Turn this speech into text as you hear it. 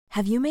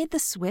Have you made the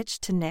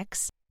switch to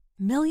Knix?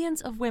 Millions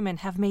of women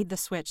have made the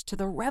switch to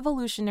the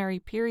revolutionary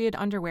period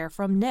underwear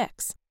from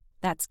Knix.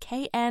 That's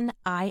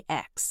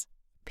Knix.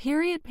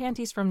 Period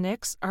panties from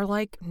Knix are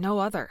like no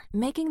other,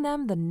 making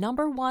them the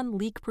 #1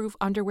 leak-proof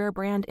underwear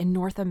brand in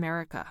North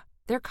America.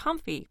 They're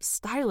comfy,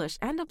 stylish,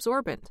 and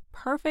absorbent,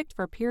 perfect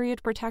for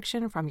period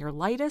protection from your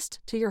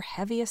lightest to your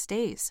heaviest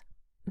days.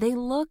 They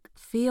look,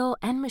 feel,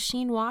 and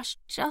machine wash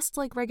just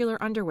like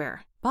regular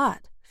underwear,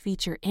 but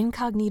feature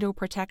incognito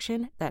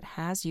protection that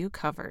has you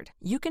covered.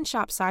 You can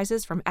shop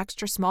sizes from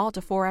extra small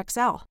to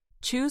 4XL.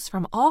 Choose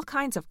from all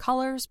kinds of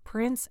colors,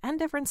 prints, and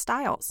different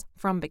styles,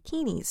 from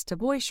bikinis to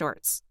boy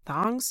shorts,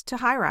 thongs to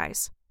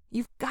high-rise.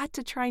 You've got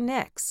to try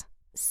Knix.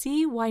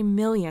 See why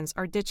millions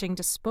are ditching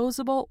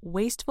disposable,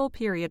 wasteful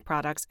period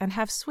products and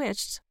have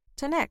switched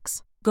to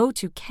Knix. Go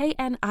to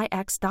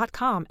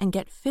knix.com and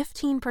get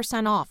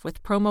 15% off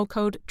with promo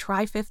code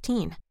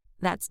TRY15.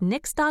 That's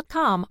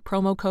knix.com,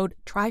 promo code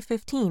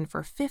TRY15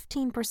 for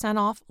 15%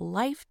 off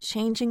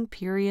life-changing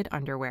period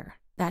underwear.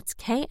 That's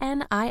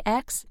knix.com.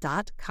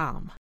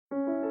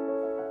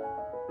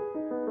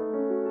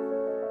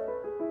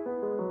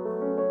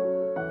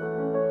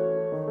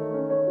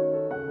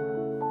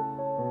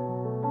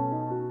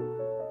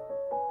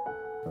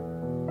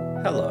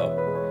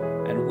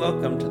 Hello, and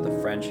welcome to the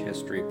French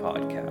History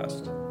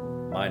Podcast.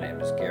 My name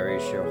is Gary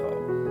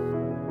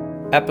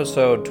Giraud.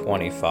 Episode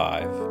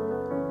 25,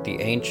 The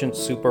Ancient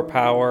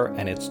Superpower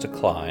and Its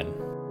Decline.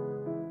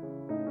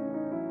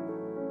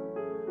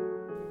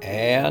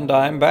 And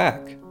I'm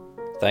back.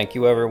 Thank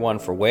you everyone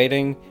for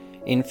waiting.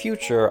 In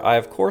future, I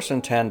of course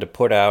intend to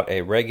put out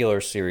a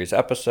regular series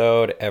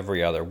episode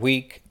every other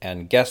week,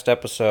 and guest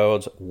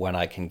episodes when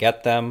I can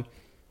get them.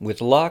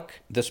 With luck,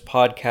 this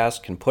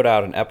podcast can put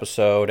out an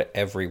episode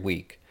every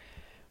week.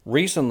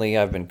 Recently,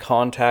 I've been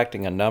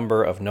contacting a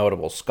number of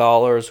notable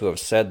scholars who have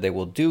said they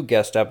will do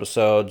guest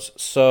episodes,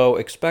 so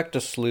expect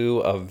a slew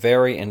of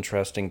very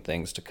interesting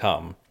things to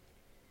come.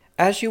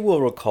 As you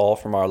will recall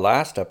from our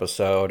last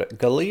episode,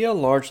 Gallia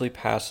largely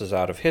passes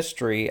out of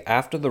history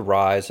after the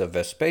rise of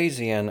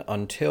Vespasian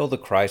until the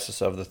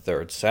crisis of the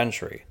 3rd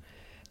century.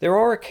 There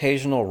are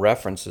occasional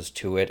references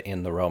to it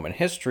in the Roman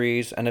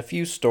histories and a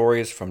few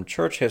stories from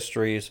church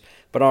histories,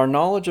 but our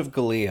knowledge of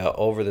Gallia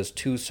over this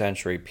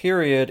 2-century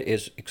period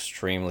is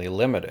extremely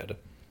limited.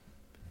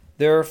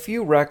 There are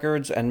few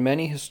records and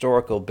many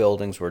historical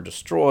buildings were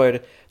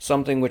destroyed,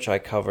 something which I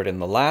covered in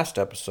the last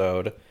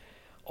episode.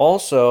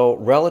 Also,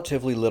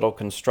 relatively little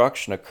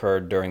construction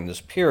occurred during this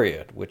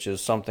period, which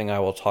is something I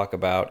will talk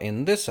about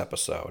in this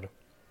episode.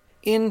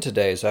 In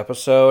today's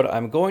episode,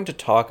 I'm going to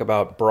talk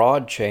about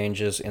broad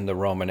changes in the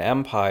Roman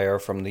Empire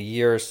from the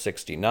year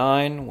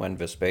 69, when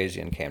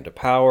Vespasian came to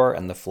power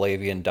and the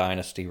Flavian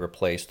dynasty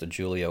replaced the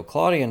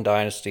Julio-Claudian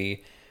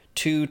dynasty,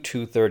 to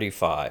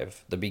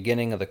 235, the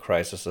beginning of the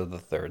crisis of the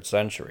 3rd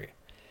century.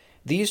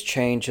 These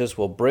changes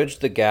will bridge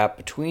the gap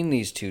between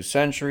these 2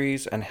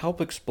 centuries and help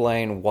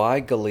explain why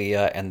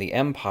Gallia and the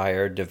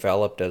empire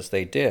developed as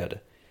they did.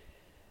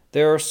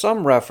 There are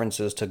some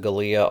references to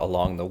Gallia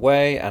along the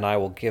way, and I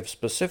will give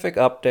specific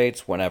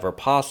updates whenever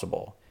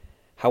possible.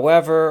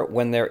 However,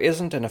 when there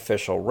isn't an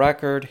official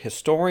record,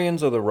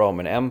 historians of the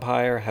Roman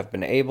Empire have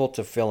been able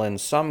to fill in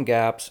some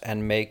gaps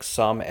and make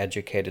some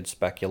educated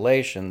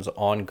speculations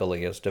on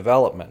Gallia's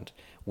development,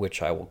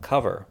 which I will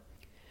cover.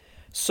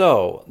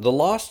 So, the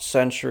lost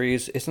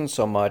centuries isn't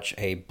so much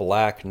a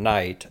black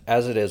night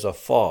as it is a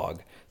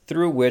fog,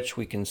 through which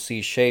we can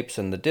see shapes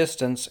in the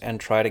distance and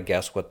try to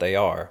guess what they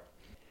are.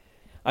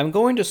 I'm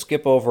going to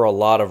skip over a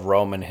lot of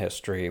Roman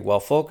history while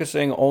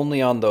focusing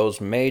only on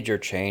those major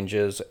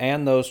changes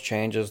and those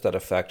changes that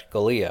affect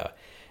Gallia.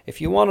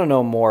 If you want to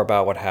know more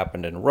about what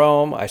happened in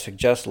Rome, I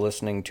suggest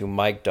listening to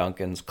Mike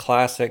Duncan's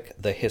classic,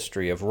 The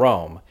History of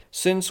Rome,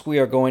 since we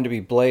are going to be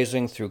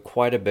blazing through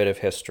quite a bit of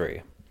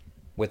history.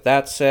 With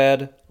that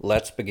said,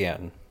 let's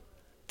begin.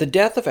 The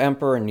death of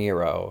Emperor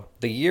Nero,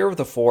 the year of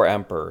the 4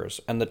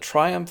 emperors, and the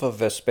triumph of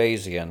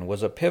Vespasian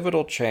was a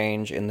pivotal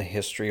change in the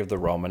history of the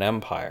Roman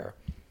Empire.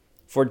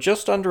 For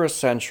just under a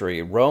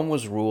century, Rome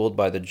was ruled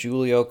by the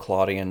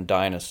Julio-Claudian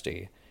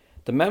dynasty.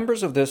 The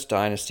members of this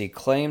dynasty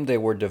claimed they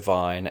were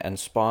divine and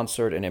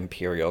sponsored an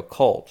imperial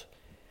cult.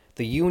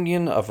 The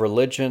union of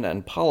religion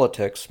and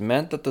politics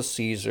meant that the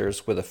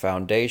Caesars were the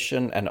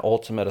foundation and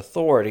ultimate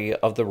authority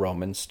of the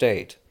Roman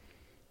state.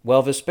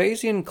 While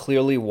Vespasian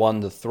clearly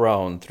won the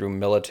throne through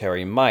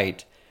military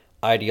might,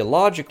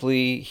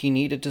 ideologically he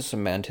needed to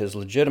cement his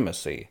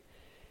legitimacy.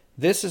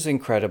 This is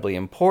incredibly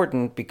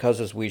important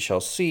because, as we shall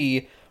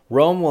see,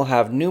 Rome will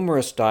have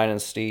numerous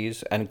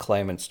dynasties and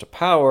claimants to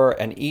power,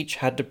 and each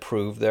had to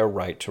prove their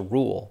right to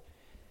rule.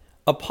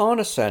 Upon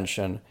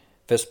ascension,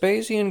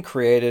 Vespasian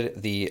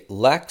created the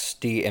Lex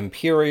de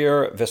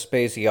Imperior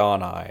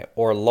Vespasiani,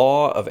 or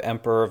Law of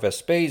Emperor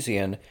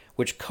Vespasian,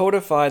 which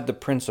codified the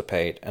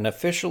Principate and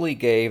officially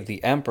gave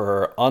the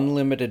emperor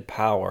unlimited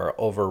power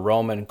over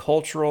Roman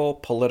cultural,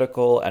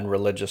 political, and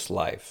religious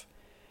life.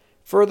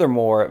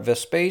 Furthermore,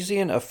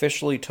 Vespasian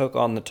officially took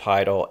on the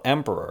title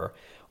emperor,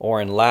 or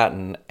in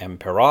Latin,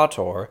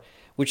 imperator,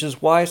 which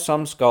is why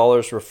some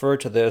scholars refer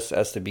to this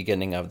as the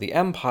beginning of the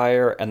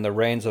empire and the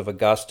reigns of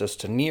Augustus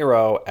to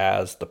Nero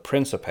as the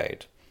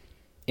Principate.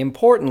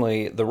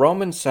 Importantly, the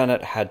Roman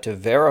Senate had to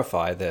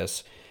verify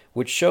this,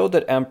 which showed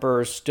that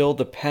emperors still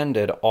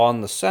depended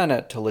on the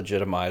Senate to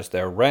legitimize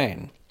their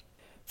reign.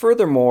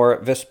 Furthermore,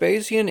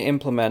 Vespasian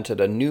implemented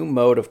a new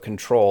mode of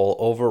control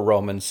over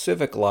Roman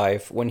civic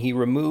life when he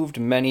removed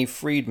many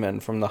freedmen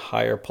from the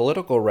higher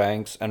political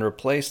ranks and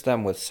replaced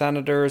them with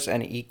senators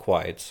and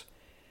equites.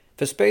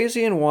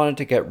 Vespasian wanted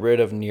to get rid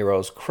of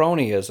Nero's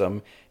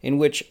cronyism, in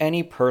which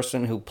any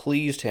person who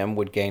pleased him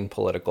would gain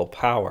political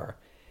power.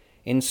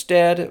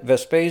 Instead,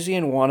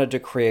 Vespasian wanted to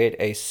create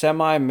a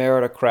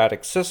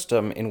semi-meritocratic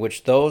system in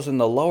which those in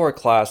the lower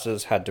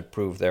classes had to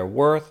prove their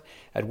worth,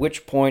 at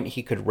which point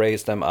he could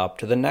raise them up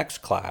to the next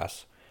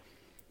class.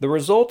 The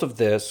result of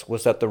this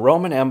was that the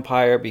Roman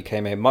Empire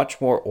became a much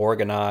more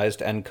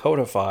organized and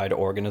codified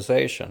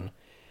organization.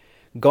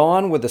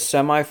 Gone were the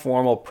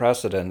semi-formal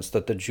precedents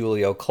that the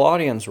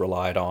Julio-Claudians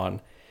relied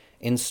on.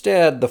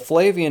 Instead, the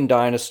Flavian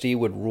dynasty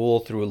would rule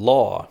through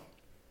law,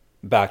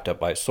 backed up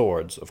by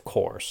swords, of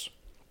course.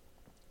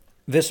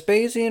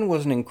 Vespasian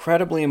was an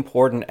incredibly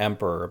important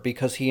emperor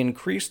because he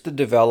increased the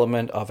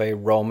development of a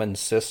Roman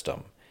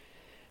system.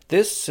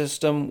 This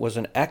system was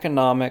an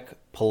economic,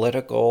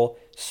 political,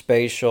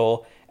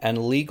 spatial,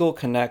 and legal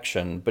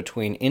connection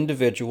between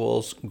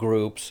individuals,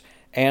 groups,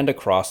 and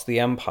across the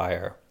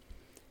empire.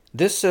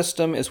 This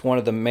system is one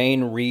of the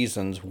main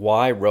reasons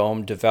why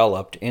Rome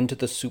developed into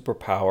the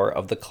superpower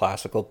of the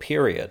classical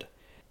period.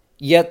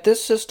 Yet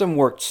this system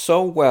worked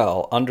so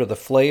well under the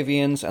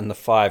Flavians and the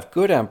 5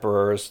 good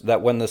emperors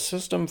that when the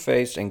system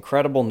faced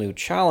incredible new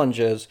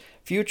challenges,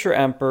 future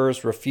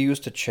emperors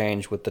refused to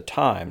change with the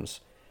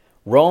times.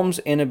 Rome's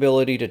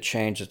inability to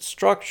change its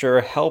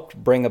structure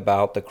helped bring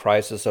about the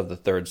crisis of the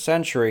 3rd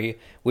century,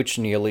 which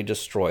nearly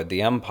destroyed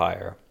the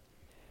empire.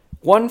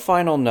 One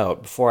final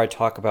note before I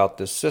talk about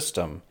this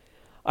system.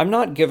 I'm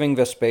not giving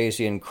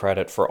Vespasian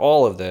credit for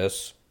all of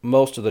this.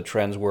 Most of the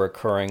trends were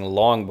occurring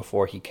long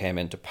before he came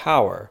into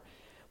power.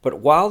 But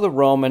while the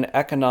Roman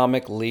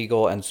economic,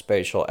 legal, and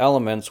spatial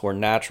elements were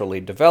naturally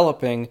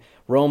developing,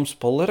 Rome's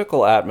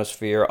political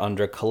atmosphere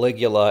under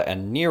Caligula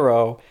and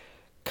Nero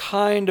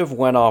kind of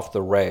went off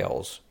the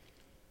rails.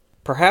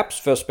 Perhaps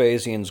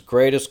Vespasian's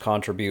greatest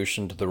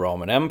contribution to the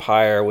Roman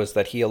Empire was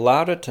that he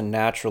allowed it to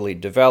naturally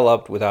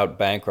develop without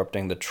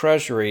bankrupting the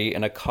treasury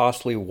in a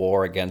costly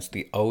war against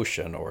the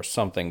ocean or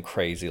something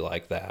crazy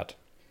like that.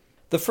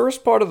 The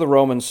first part of the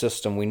Roman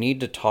system we need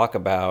to talk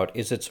about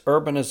is its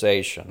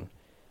urbanization.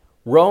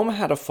 Rome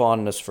had a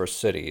fondness for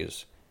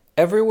cities.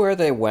 Everywhere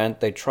they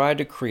went, they tried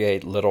to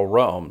create little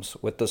Romes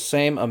with the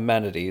same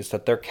amenities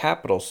that their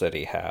capital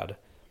city had.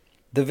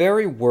 The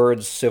very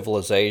word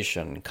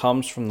civilization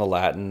comes from the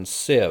Latin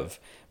civ,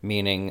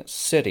 meaning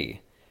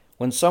city.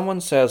 When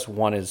someone says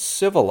one is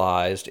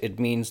civilized, it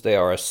means they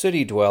are a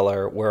city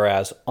dweller,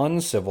 whereas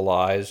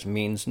uncivilized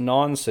means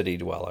non-city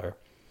dweller.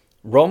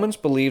 Romans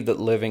believed that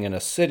living in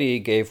a city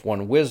gave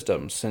one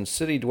wisdom, since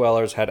city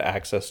dwellers had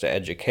access to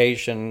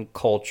education,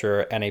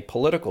 culture, and a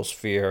political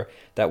sphere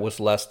that was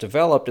less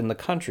developed in the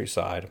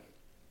countryside.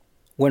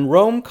 When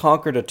Rome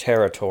conquered a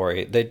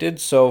territory, they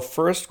did so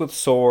first with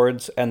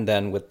swords and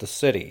then with the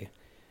city.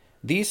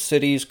 These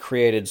cities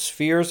created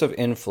spheres of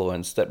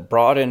influence that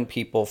brought in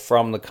people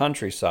from the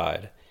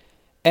countryside.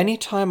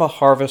 Anytime a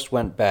harvest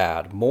went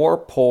bad, more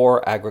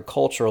poor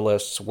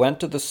agriculturalists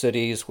went to the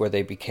cities where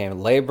they became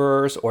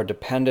laborers or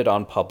depended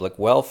on public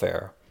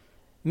welfare.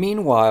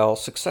 Meanwhile,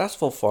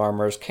 successful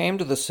farmers came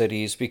to the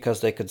cities because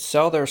they could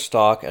sell their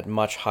stock at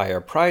much higher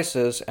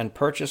prices and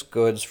purchase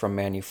goods from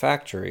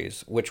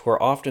manufactories, which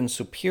were often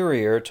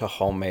superior to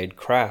homemade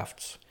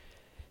crafts.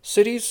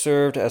 Cities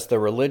served as the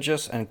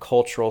religious and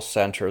cultural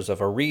centers of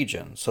a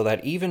region, so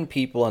that even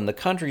people in the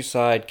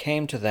countryside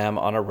came to them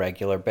on a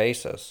regular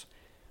basis.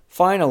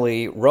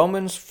 Finally,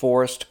 Romans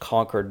forced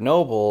conquered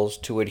nobles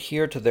to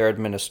adhere to their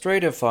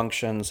administrative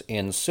functions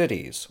in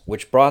cities,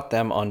 which brought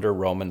them under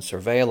Roman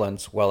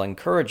surveillance while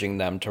encouraging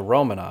them to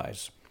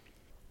Romanize.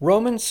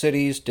 Roman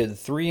cities did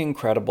 3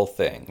 incredible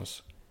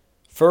things.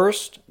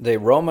 First, they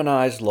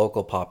Romanized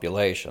local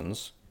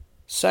populations.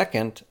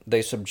 Second,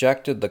 they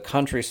subjected the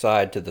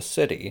countryside to the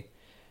city.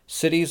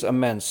 Cities'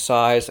 immense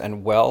size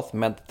and wealth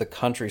meant that the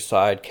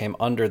countryside came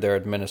under their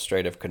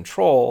administrative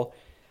control.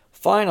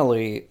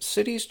 Finally,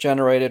 cities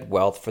generated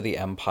wealth for the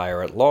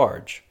empire at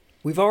large.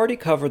 We've already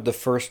covered the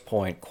first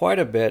point quite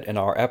a bit in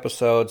our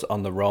episodes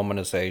on the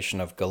Romanization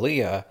of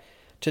Gallia.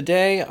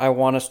 Today, I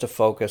want us to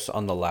focus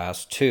on the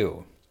last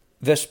 2.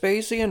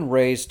 Vespasian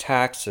raised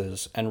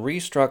taxes and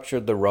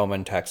restructured the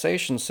Roman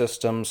taxation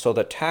system so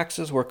that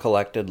taxes were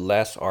collected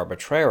less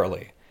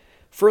arbitrarily.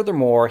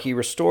 Furthermore, he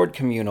restored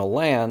communal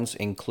lands,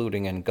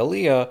 including in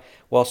Gallia,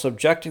 while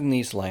subjecting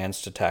these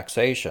lands to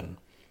taxation.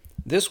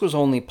 This was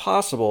only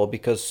possible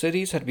because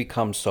cities had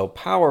become so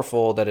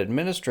powerful that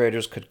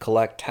administrators could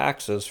collect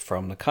taxes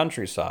from the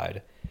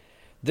countryside.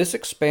 This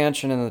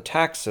expansion in the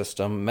tax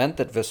system meant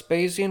that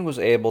Vespasian was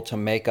able to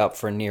make up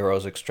for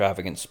Nero's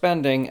extravagant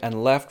spending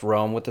and left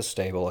Rome with a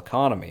stable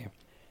economy.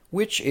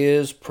 which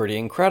is pretty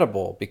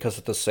incredible because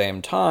at the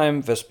same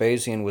time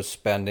Vespasian was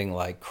spending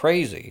like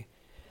crazy.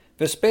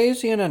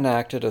 Vespasian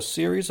enacted a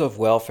series of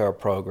welfare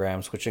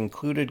programs which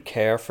included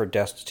care for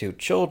destitute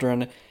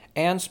children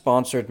and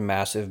sponsored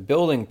massive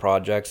building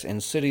projects in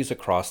cities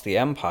across the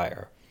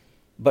empire.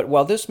 But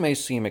while this may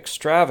seem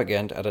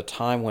extravagant at a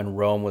time when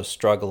Rome was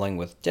struggling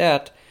with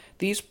debt,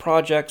 these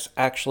projects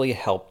actually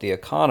helped the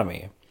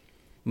economy.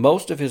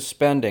 Most of his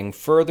spending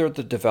furthered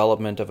the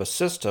development of a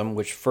system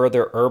which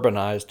further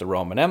urbanized the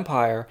Roman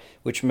Empire,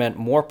 which meant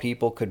more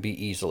people could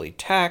be easily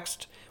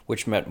taxed,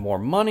 which meant more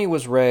money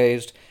was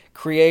raised,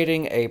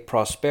 creating a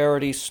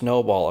prosperity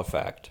snowball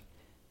effect.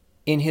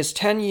 In his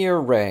 10-year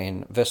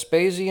reign,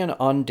 Vespasian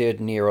undid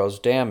Nero's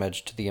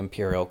damage to the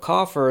imperial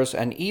coffers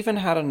and even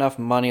had enough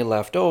money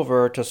left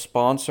over to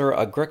sponsor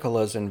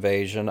Agricola's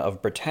invasion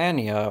of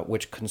Britannia,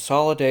 which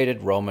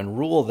consolidated Roman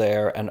rule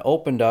there and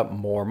opened up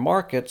more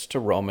markets to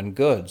Roman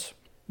goods.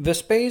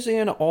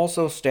 Vespasian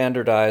also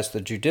standardized the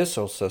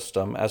judicial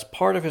system as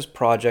part of his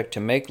project to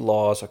make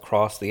laws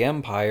across the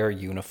empire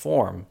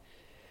uniform.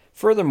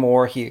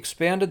 Furthermore, he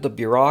expanded the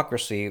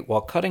bureaucracy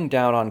while cutting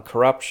down on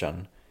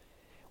corruption.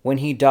 When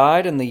he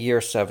died in the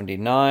year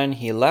 79,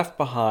 he left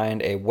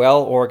behind a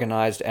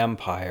well-organized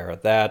empire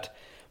that,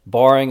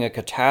 barring a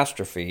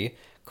catastrophe,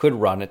 could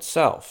run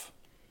itself.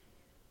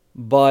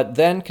 But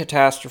then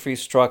catastrophe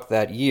struck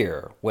that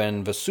year,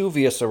 when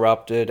Vesuvius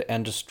erupted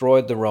and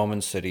destroyed the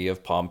Roman city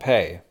of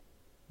Pompeii.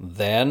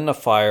 Then a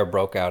fire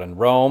broke out in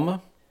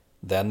Rome.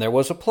 Then there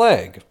was a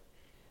plague.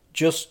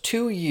 Just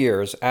 2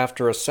 years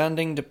after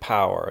ascending to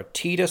power,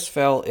 Titus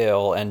fell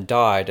ill and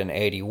died in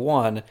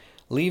 81,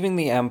 leaving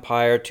the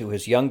empire to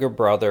his younger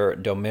brother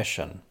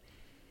Domitian.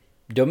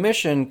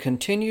 Domitian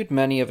continued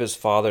many of his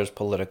father's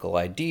political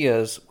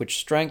ideas, which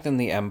strengthened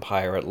the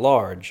empire at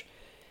large.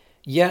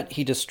 Yet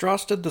he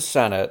distrusted the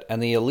Senate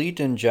and the elite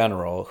in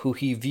general, who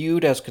he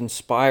viewed as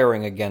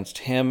conspiring against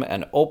him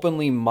and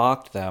openly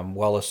mocked them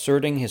while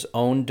asserting his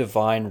own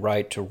divine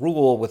right to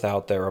rule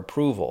without their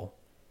approval.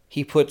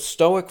 He put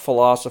Stoic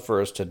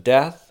philosophers to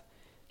death.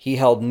 He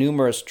held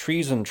numerous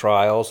treason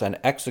trials and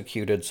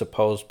executed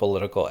supposed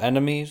political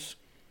enemies.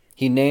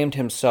 He named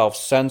himself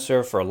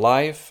censor for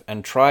life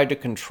and tried to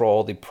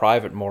control the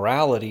private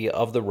morality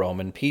of the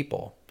Roman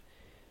people.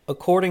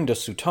 According to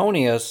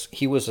Suetonius,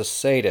 he was a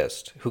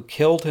sadist who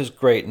killed his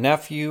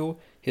great-nephew,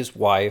 his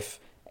wife,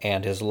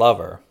 and his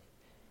lover.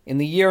 In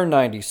the year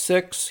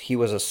 96, he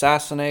was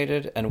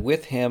assassinated, and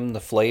with him the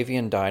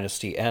Flavian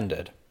dynasty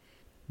ended.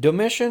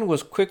 Domitian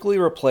was quickly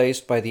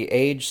replaced by the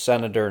aged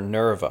senator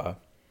Nerva.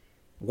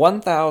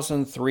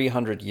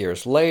 1,300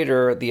 years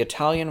later, the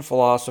Italian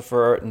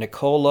philosopher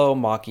Niccolò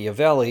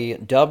Machiavelli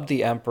dubbed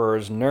the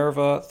emperors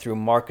Nerva through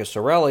Marcus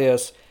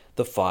Aurelius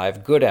the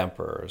 5 good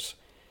emperors.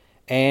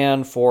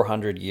 And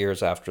 400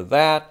 years after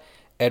that,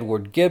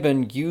 Edward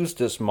Gibbon used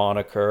this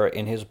moniker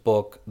in his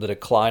book The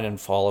Decline and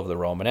Fall of the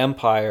Roman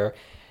Empire,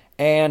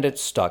 and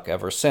it's stuck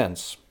ever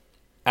since.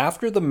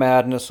 After the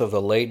madness of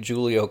the late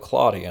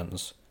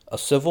Julio-Claudians, a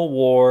civil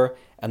war,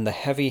 and the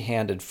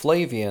heavy-handed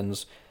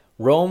Flavians,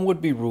 Rome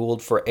would be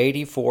ruled for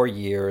 84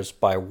 years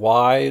by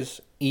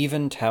wise,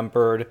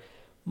 even-tempered,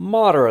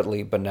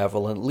 moderately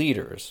benevolent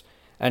leaders,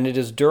 and it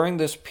is during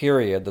this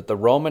period that the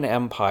Roman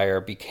Empire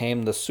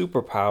became the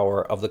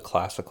superpower of the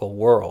classical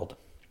world.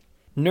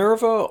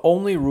 Nerva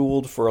only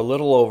ruled for a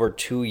little over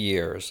 2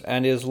 years,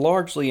 and is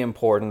largely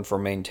important for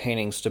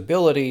maintaining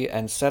stability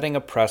and setting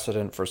a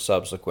precedent for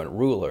subsequent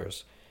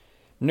rulers.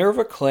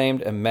 Nerva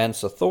claimed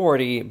immense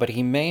authority, but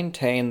he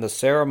maintained the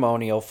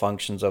ceremonial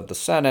functions of the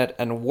Senate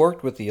and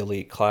worked with the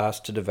elite class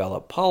to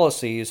develop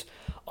policies,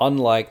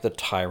 unlike the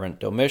tyrant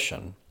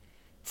Domitian.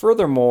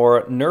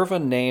 Furthermore, Nerva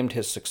named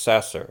his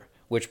successor,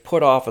 which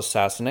put off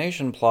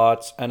assassination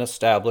plots and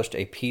established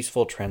a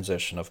peaceful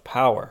transition of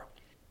power.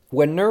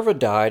 When Nerva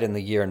died in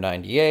the year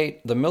 98,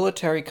 the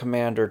military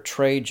commander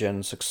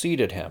Trajan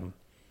succeeded him.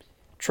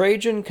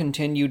 Trajan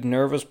continued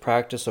Nerva's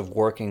practice of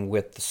working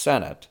with the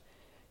Senate.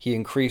 He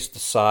increased the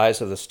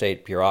size of the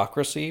state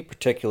bureaucracy,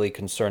 particularly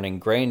concerning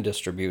grain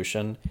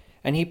distribution,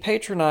 and he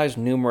patronized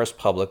numerous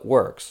public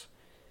works.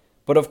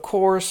 But of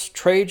course,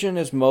 Trajan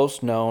is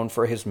most known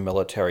for his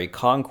military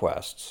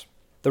conquests.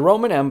 The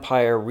Roman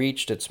Empire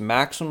reached its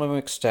maximum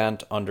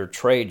extent under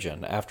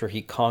Trajan after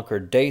he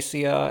conquered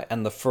Dacia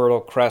and the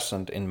Fertile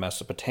Crescent in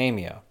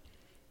Mesopotamia.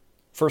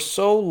 For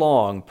so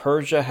long,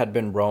 Persia had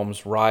been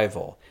Rome's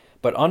rival,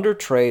 but under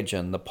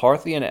Trajan, the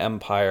Parthian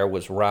Empire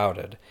was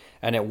routed,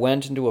 and it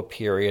went into a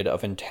period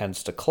of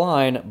intense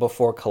decline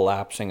before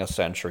collapsing a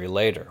century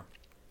later.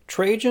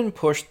 Trajan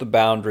pushed the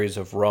boundaries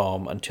of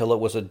Rome until it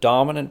was a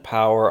dominant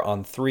power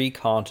on 3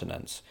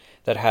 continents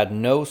that had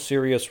no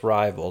serious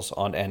rivals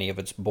on any of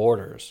its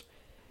borders.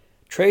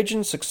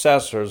 Trajan's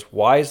successors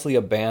wisely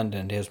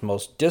abandoned his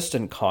most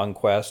distant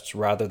conquests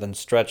rather than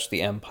stretch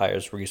the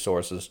empire's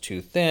resources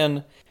too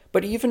thin,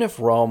 but even if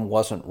Rome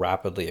wasn't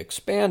rapidly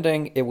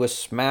expanding, it was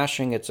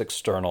smashing its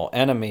external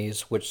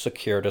enemies, which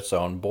secured its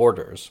own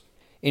borders.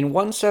 In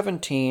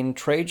 117,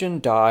 Trajan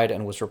died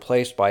and was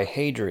replaced by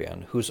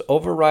Hadrian, whose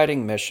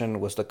overriding mission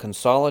was the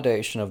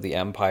consolidation of the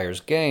empire's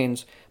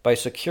gains by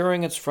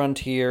securing its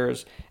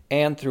frontiers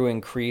and through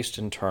increased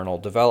internal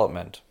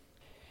development.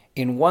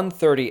 In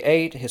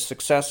 138, his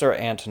successor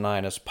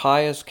Antoninus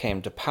Pius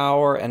came to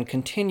power and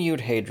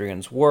continued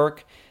Hadrian's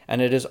work,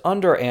 and it is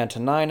under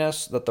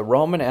Antoninus that the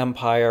Roman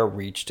Empire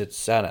reached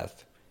its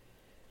zenith.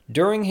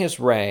 During his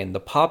reign,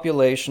 the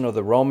population of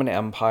the Roman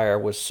Empire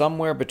was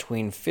somewhere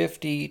between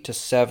 50 to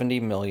 70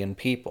 million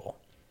people.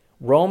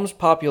 Rome's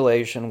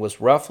population was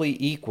roughly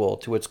equal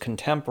to its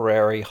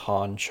contemporary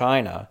Han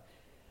China.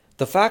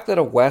 The fact that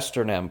a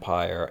Western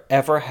empire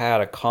ever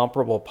had a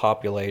comparable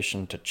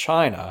population to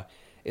China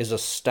is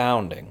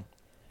astounding.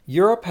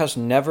 Europe has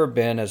never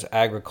been as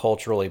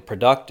agriculturally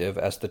productive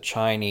as the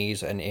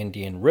Chinese and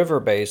Indian river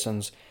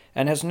basins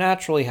and has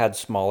naturally had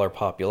smaller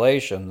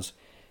populations.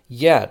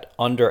 Yet,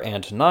 under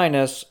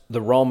Antoninus, the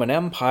Roman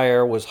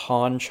Empire was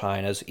Han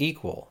China's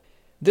equal.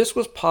 This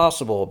was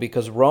possible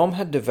because Rome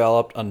had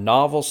developed a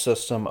novel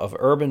system of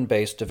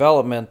urban-based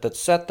development that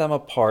set them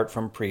apart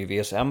from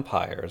previous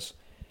empires.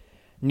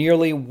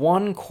 Nearly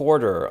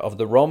 1/4 of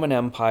the Roman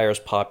Empire's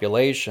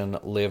population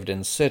lived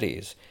in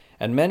cities,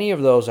 and many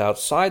of those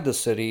outside the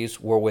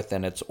cities were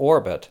within its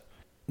orbit.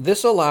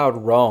 This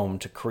allowed Rome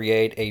to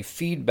create a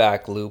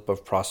feedback loop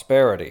of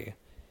prosperity.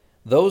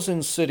 Those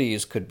in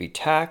cities could be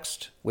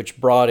taxed, which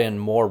brought in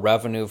more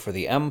revenue for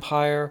the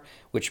empire,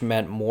 which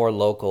meant more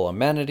local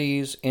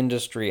amenities,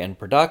 industry, and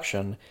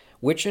production,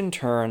 which in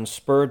turn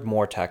spurred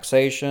more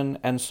taxation,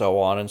 and so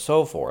on and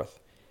so forth.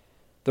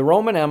 The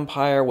Roman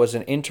Empire was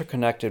an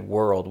interconnected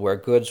world where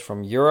goods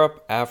from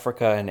Europe,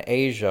 Africa, and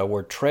Asia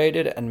were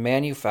traded and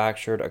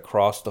manufactured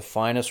across the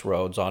finest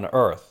roads on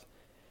earth.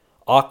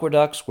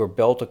 Aqueducts were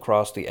built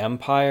across the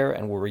empire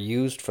and were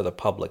used for the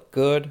public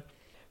good.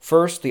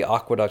 First, the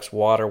aqueduct's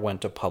water went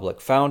to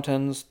public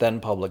fountains, then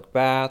public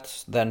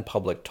baths, then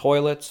public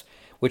toilets,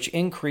 which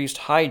increased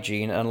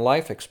hygiene and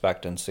life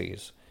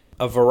expectancies.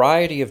 A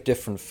variety of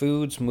different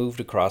foods moved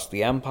across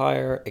the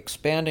empire,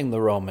 expanding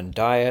the Roman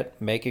diet,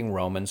 making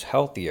Romans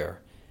healthier.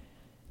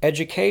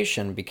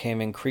 Education became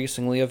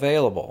increasingly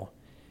available.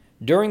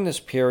 During this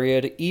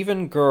period,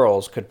 even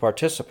girls could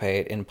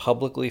participate in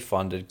publicly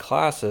funded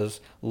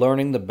classes,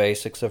 learning the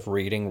basics of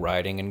reading,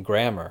 writing, and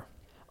grammar.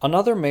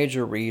 Another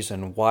major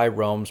reason why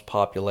Rome's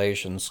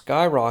population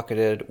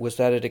skyrocketed was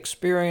that it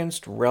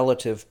experienced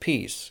relative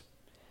peace.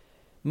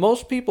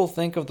 Most people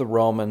think of the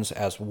Romans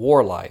as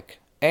warlike,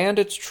 and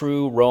it's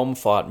true Rome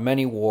fought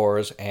many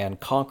wars and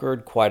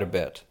conquered quite a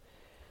bit.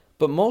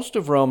 But most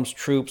of Rome's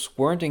troops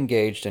weren't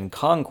engaged in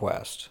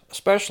conquest,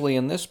 especially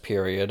in this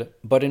period,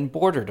 but in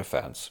border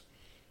defense.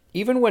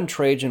 Even when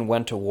Trajan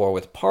went to war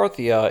with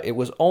Parthia, it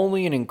was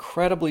only an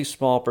incredibly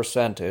small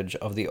percentage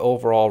of the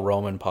overall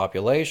Roman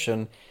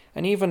population,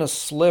 and even a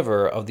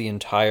sliver of the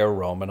entire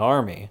Roman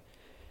army.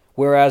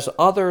 Whereas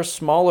other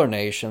smaller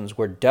nations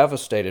were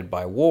devastated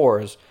by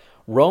wars,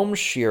 Rome's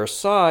sheer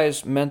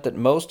size meant that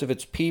most of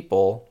its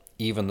people,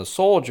 even the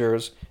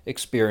soldiers,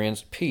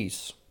 experienced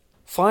peace.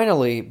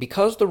 Finally,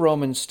 because the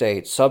Roman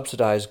state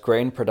subsidized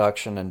grain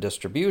production and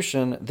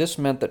distribution, this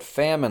meant that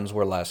famines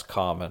were less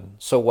common.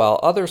 So while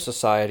other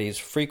societies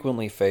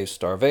frequently faced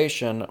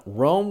starvation,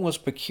 Rome was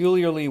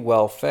peculiarly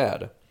well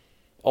fed.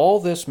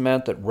 All this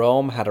meant that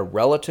Rome had a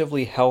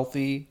relatively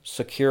healthy,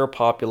 secure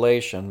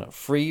population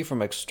free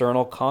from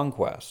external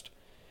conquest.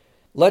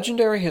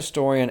 Legendary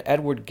historian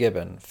Edward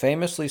Gibbon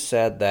famously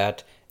said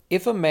that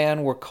if a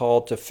man were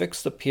called to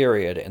fix the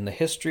period in the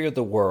history of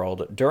the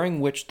world during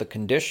which the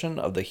condition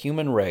of the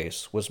human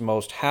race was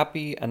most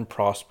happy and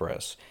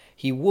prosperous,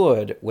 he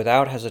would,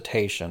 without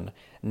hesitation,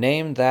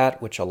 name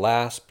that which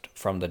elapsed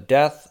from the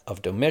death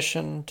of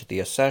Domitian to the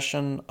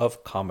accession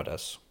of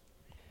Commodus.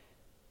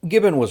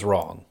 Gibbon was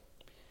wrong.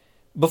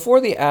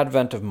 Before the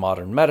advent of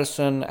modern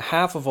medicine,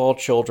 half of all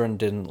children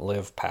didn't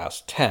live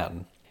past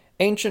 10.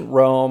 Ancient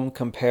Rome,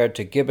 compared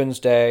to Gibbon's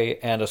day,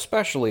 and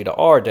especially to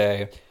our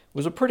day,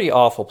 was a pretty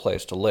awful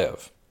place to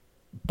live.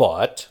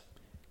 But,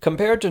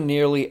 compared to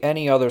nearly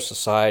any other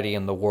society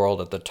in the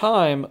world at the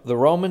time, the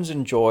Romans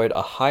enjoyed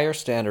a higher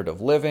standard of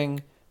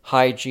living,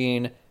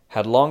 hygiene,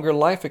 had longer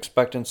life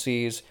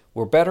expectancies,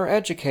 were better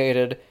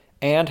educated,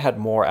 and had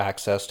more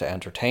access to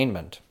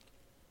entertainment.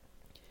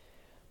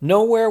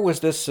 Nowhere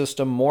was this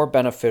system more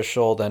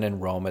beneficial than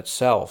in Rome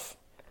itself.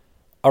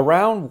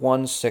 Around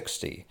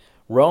 160,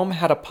 Rome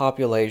had a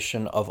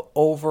population of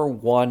over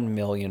 1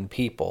 million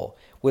people,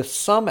 with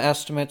some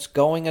estimates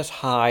going as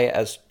high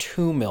as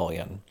 2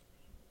 million.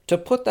 To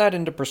put that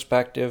into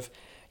perspective,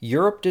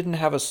 Europe didn't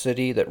have a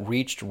city that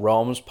reached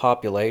Rome's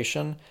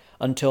population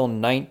until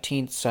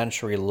 19th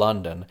century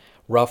London,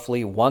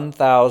 roughly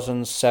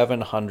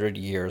 1,700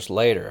 years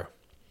later.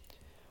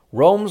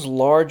 Rome's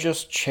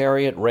largest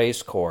chariot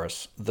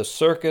racecourse, the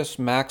Circus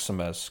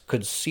Maximus,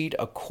 could seat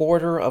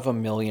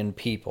 250,000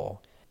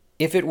 people.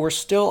 If it were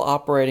still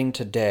operating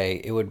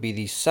today, it would be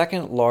the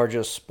second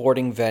largest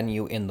sporting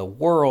venue in the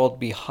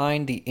world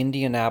behind the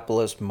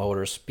Indianapolis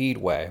Motor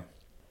Speedway.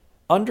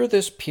 Under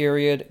this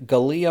period,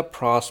 Gallia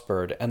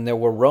prospered, and there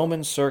were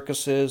Roman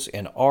circuses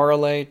in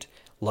Arelate,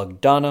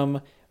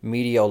 Lugdunum,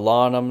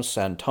 Mediolanum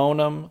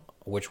Santonum,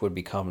 which would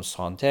become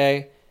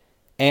Saintes,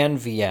 and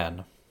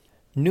Vienne.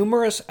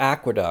 Numerous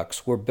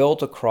aqueducts were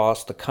built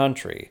across the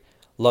country.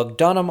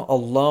 Lugdunum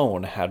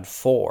alone had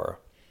 4.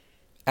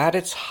 At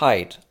its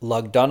height,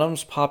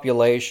 Lugdunum's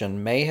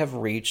population may have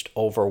reached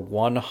over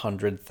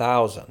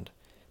 100,000.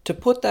 To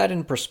put that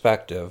in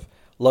perspective,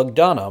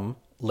 Lugdunum,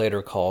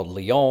 later called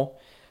Lyon,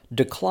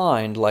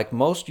 declined like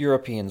most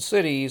European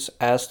cities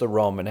as the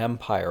Roman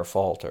Empire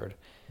faltered.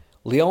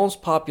 Lyon's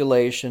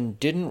population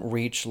didn't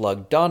reach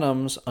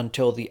Lugdunum's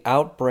until the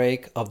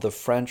outbreak of the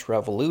French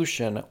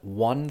Revolution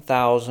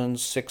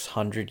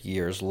 1,600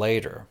 years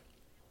later.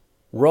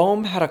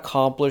 Rome had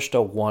accomplished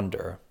a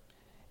wonder.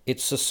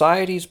 Its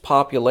society's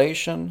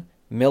population,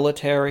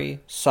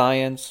 military,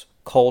 science,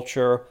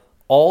 culture,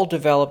 all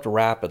developed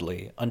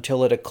rapidly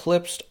until it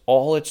eclipsed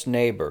all its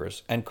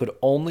neighbors and could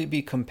only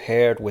be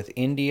compared with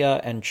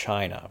India and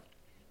China.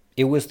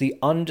 It was the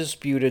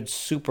undisputed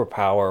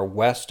superpower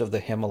west of the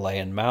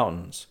Himalayan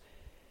mountains.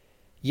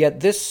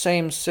 Yet this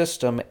same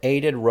system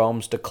aided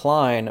Rome's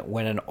decline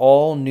when an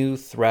all-new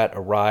threat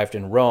arrived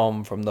in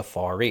Rome from the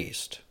Far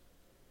East.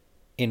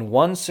 In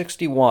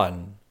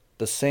 161,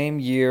 the same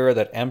year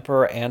that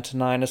Emperor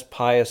Antoninus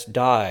Pius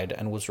died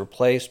and was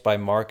replaced by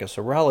Marcus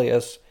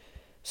Aurelius,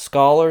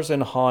 scholars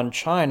in Han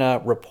China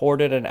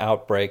reported an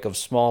outbreak of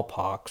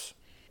smallpox.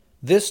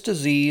 This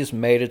disease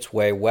made its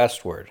way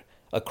westward,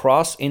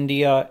 across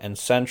India and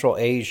Central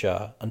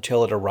Asia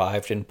until it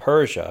arrived in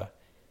Persia.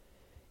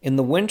 In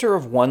the winter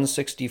of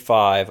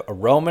 165, a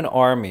Roman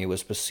army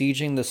was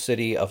besieging the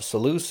city of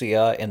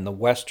Seleucia in the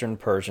Western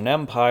Persian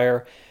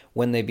Empire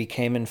when they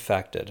became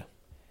infected.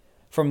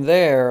 From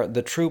there,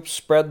 the troops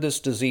spread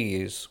this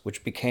disease,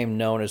 which became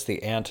known as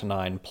the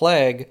Antonine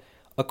Plague,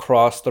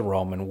 across the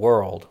Roman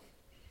world.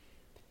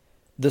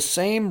 The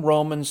same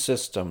Roman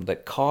system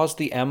that caused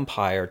the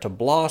empire to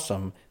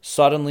blossom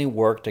suddenly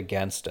worked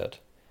against it.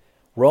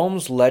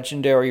 Rome's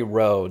legendary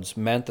roads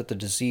meant that the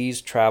disease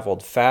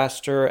traveled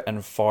faster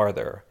and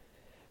farther.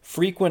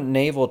 Frequent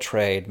naval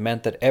trade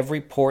meant that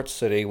every port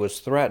city was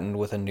threatened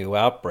with a new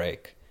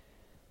outbreak.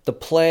 The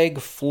plague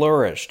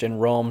flourished in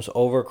Rome's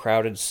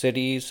overcrowded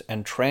cities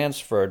and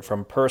transferred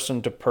from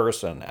person to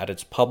person at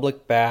its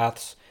public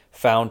baths,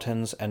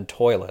 fountains, and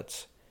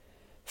toilets.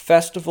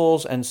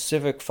 Festivals and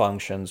civic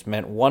functions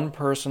meant one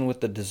person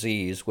with the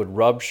disease would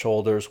rub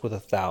shoulders with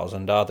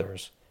 1,000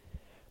 others.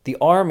 The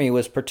army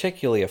was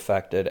particularly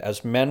affected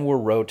as men were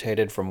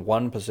rotated from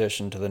one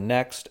position to the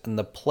next, and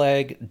the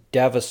plague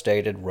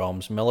devastated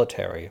Rome's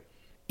military.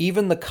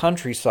 Even the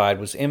countryside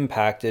was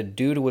impacted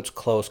due to its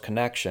close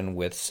connection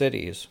with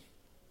cities.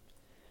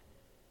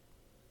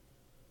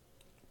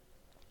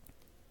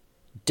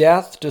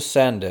 Death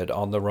descended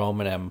on the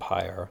Roman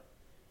Empire.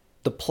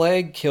 The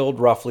plague killed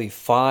roughly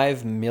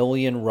 5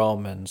 million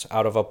Romans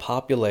out of a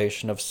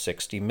population of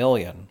 60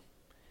 million.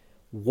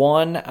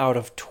 1 out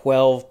of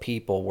 12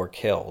 people were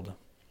killed.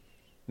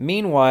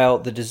 Meanwhile,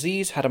 the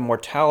disease had a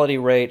mortality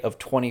rate of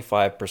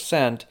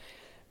 25%,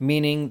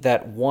 meaning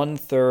that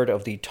 1/3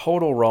 of the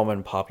total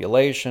Roman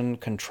population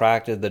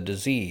contracted the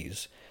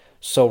disease,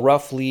 so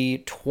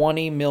roughly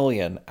 20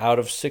 million out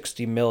of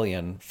 60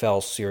 million fell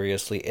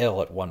seriously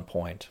ill at one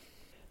point.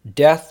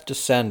 Death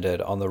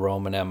descended on the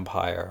Roman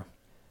Empire.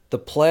 The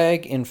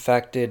plague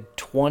infected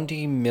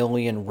 20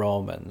 million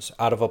Romans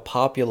out of a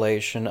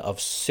population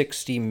of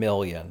 60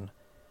 million.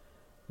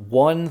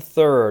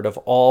 1/3 of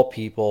all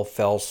people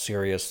fell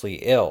seriously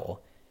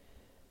ill.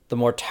 The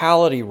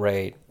mortality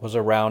rate was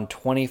around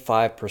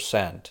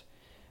 25%,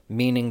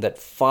 meaning that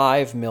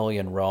 5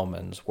 million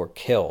Romans were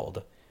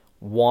killed,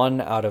 1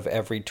 out of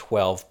every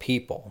 12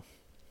 people.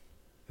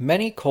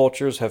 Many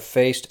cultures have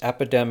faced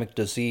epidemic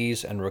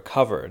disease and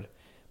recovered,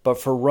 but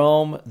for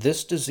Rome,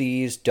 this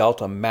disease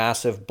dealt a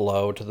massive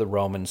blow to the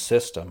Roman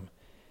system.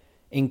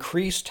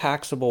 Increased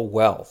taxable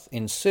wealth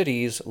in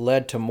cities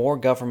led to more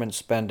government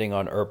spending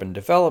on urban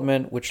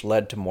development, which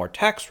led to more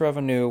tax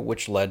revenue,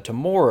 which led to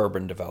more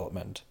urban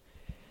development.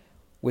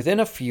 Within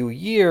a few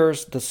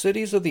years, the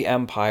cities of the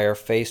empire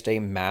faced a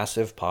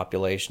massive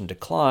population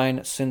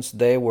decline since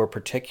they were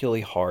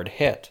particularly hard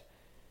hit.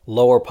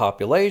 Lower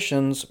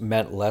populations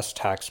meant less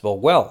taxable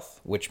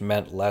wealth, which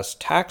meant less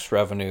tax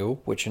revenue,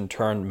 which in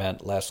turn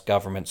meant less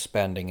government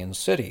spending in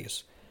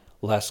cities.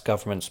 Less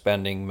government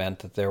spending meant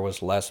that there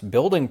was less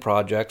building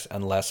projects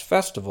and less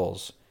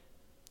festivals.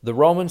 The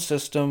Roman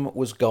system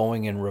was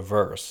going in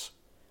reverse.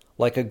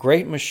 Like a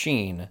great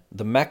machine,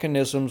 the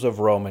mechanisms of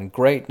Roman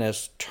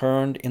greatness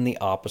turned in the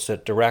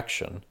opposite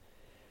direction.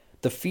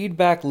 The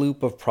feedback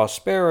loop of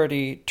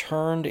prosperity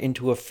turned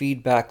into a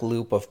feedback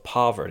loop of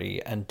poverty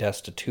and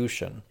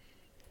destitution.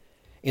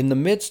 In the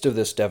midst of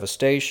this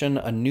devastation,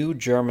 a new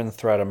German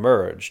threat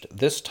emerged,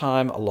 this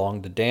time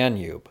along the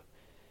Danube.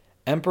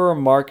 Emperor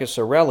Marcus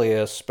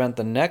Aurelius spent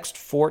the next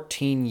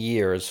 14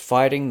 years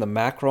fighting the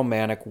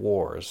Macromanic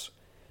Wars.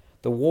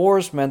 The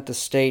wars meant the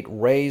state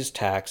raised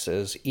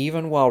taxes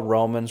even while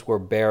Romans were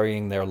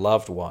burying their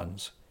loved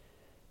ones.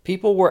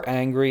 People were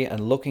angry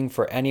and looking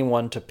for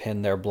anyone to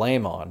pin their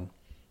blame on.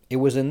 It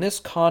was in this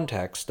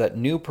context that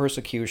new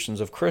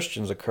persecutions of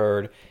Christians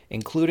occurred,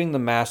 including the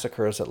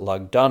massacres at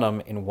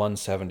Lugdunum in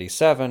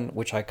 177,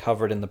 which I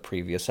covered in the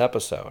previous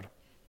episode.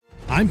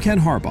 I'm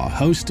Ken Harbaugh,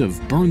 host of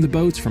Burn the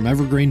Boats from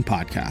Evergreen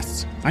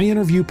Podcasts. I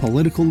interview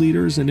political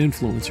leaders and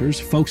influencers,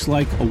 folks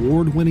like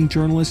award-winning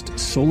journalist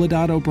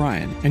Soledad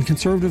O'Brien and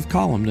conservative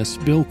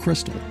columnist Bill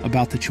Kristol,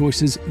 about the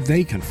choices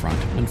they confront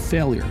when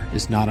failure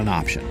is not an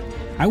option.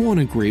 I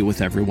won't agree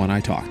with everyone I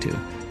talk to,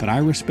 but I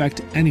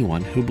respect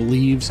anyone who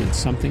believes in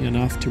something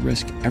enough to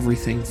risk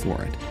everything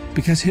for it.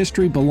 Because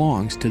history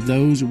belongs to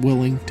those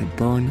willing to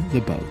burn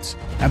the boats.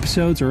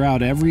 Episodes are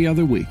out every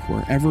other week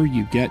wherever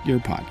you get your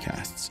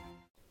podcasts.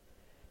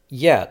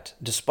 Yet,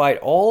 despite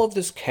all of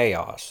this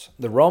chaos,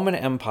 the Roman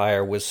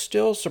Empire was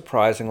still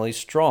surprisingly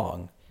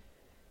strong.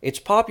 Its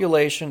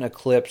population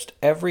eclipsed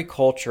every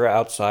culture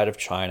outside of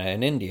China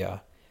and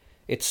India.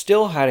 It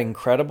still had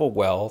incredible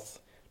wealth,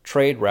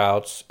 trade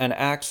routes, and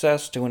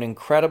access to an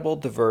incredible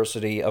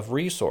diversity of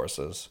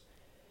resources.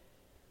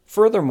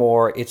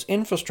 Furthermore, its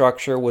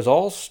infrastructure was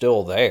all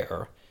still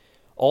there.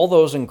 All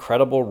those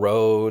incredible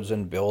roads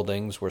and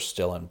buildings were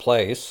still in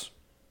place.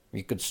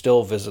 You could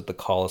still visit the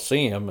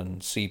Colosseum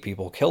and see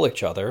people kill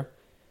each other.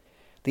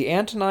 The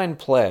Antonine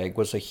Plague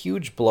was a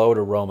huge blow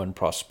to Roman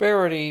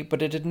prosperity,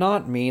 but it did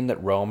not mean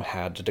that Rome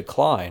had to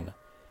decline.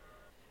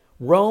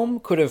 Rome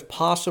could have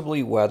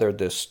possibly weathered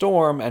this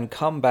storm and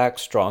come back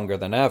stronger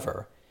than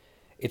ever.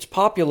 Its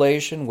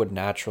population would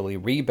naturally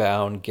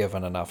rebound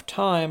given enough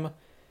time.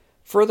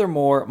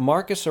 Furthermore,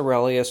 Marcus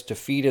Aurelius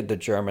defeated the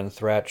German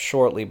threat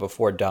shortly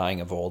before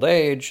dying of old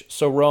age,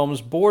 so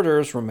Rome's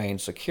borders remained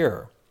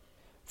secure.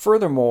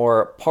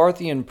 Furthermore,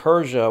 Parthian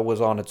Persia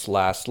was on its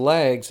last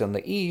legs in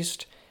the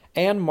east,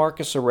 and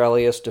Marcus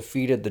Aurelius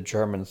defeated the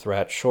German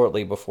threat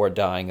shortly before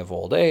dying of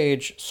old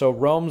age, so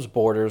Rome's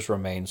borders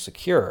remained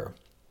secure.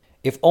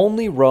 If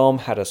only Rome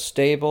had a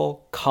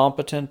stable,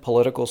 competent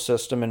political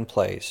system in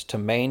place to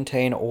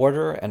maintain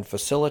order and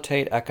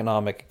facilitate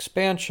economic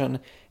expansion,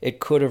 it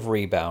could have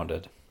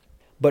rebounded.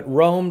 But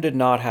Rome did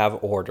not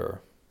have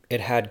order. It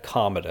had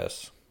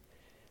Commodus.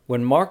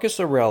 When Marcus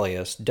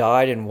Aurelius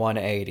died in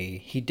 180,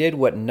 he did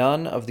what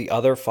none of the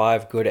other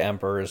 5 good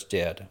emperors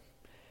did.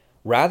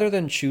 Rather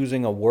than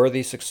choosing a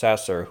worthy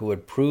successor who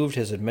had proved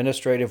his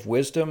administrative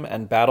wisdom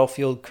and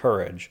battlefield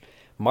courage,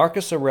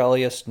 Marcus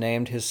Aurelius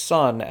named his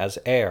son as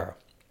heir.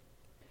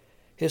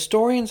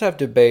 Historians have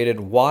debated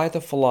why the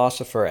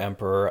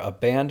philosopher-emperor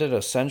abandoned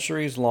a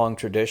centuries-long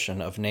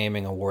tradition of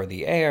naming a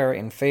worthy heir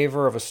in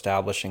favor of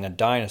establishing a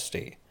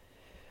dynasty.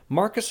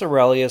 Marcus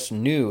Aurelius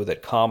knew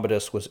that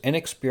Commodus was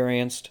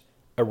inexperienced,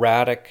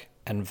 erratic,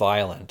 and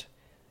violent,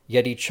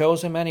 yet he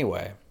chose him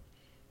anyway.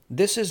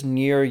 This is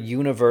near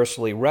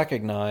universally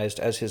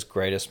recognized as his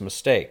greatest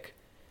mistake.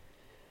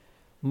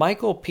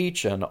 Michael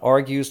Pichen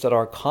argues that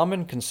our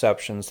common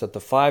conceptions that the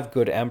 5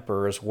 good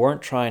emperors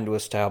weren't trying to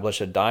establish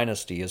a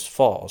dynasty is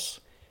false.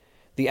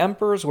 The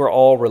emperors were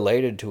all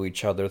related to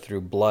each other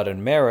through blood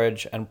and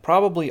marriage, and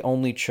probably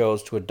only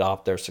chose to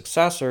adopt their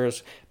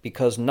successors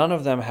because none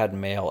of them had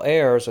male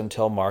heirs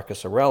until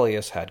Marcus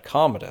Aurelius had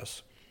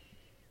Commodus.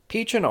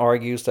 Pichen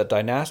argues that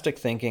dynastic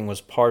thinking was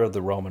part of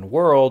the Roman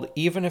world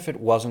even if it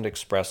wasn't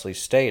expressly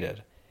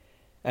stated.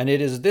 And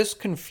it is this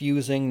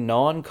confusing,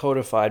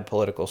 non-codified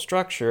political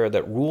structure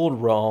that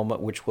ruled Rome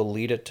which will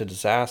lead it to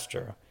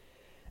disaster.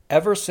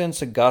 Ever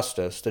since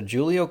Augustus, the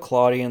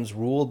Julio-Claudians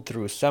ruled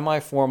through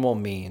semi-formal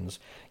means,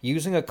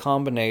 using a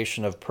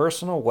combination of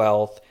personal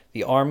wealth,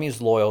 the army's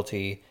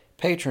loyalty,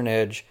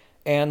 patronage,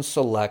 and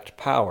select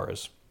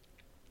powers.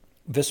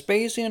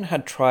 Vespasian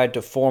had tried to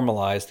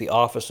formalize the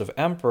office of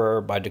emperor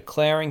by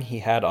declaring he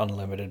had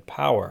unlimited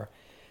power,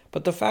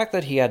 but the fact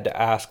that he had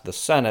to ask the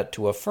Senate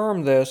to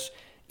affirm this,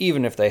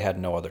 even if they had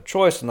no other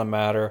choice in the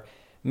matter,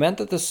 meant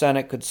that the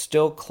Senate could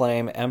still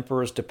claim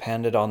emperors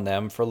depended on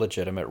them for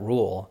legitimate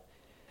rule.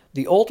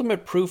 The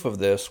ultimate proof of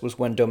this was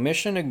when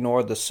Domitian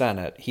ignored the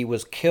Senate, he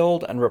was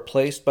killed and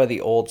replaced by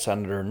the old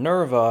senator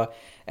Nerva,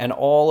 and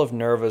all of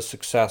Nerva's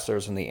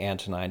successors in the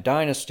Antonine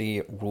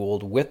dynasty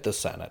ruled with the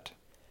Senate.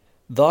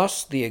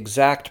 Thus, the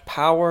exact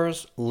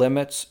powers,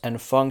 limits,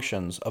 and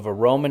functions of a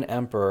Roman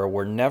emperor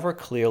were never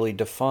clearly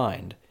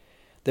defined.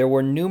 There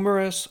were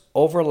numerous,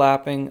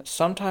 overlapping,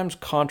 sometimes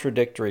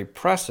contradictory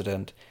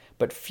precedent,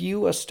 but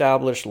few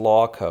established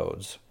law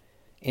codes.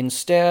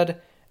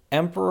 Instead,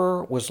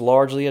 emperor was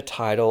largely a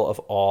title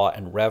of awe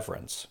and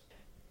reverence.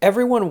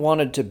 Everyone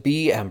wanted to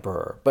be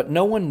emperor, but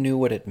no one knew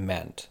what it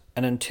meant,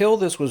 and until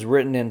this was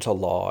written into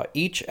law,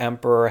 each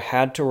emperor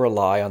had to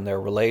rely on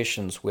their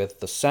relations with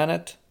the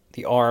Senate,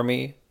 the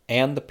army,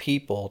 and the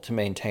people to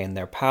maintain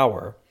their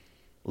power.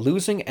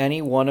 Losing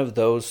any one of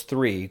those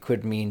 3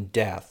 could mean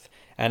death,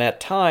 and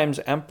at times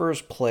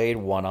emperors played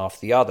one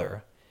off the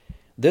other.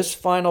 This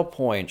final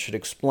point should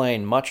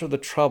explain much of the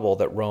trouble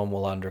that Rome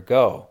will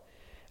undergo.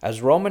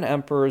 As Roman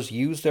emperors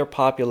use their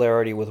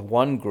popularity with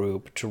one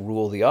group to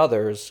rule the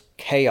others,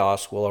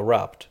 chaos will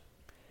erupt.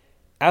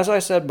 As I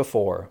said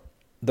before,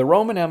 the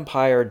Roman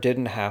Empire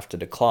didn't have to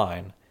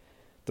decline.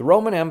 The The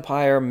Roman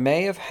Empire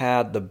may have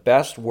had the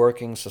best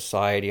working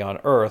society on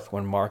earth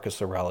when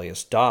Marcus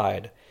Aurelius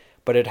died,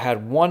 but it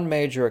had one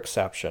major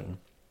exception.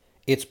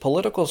 Its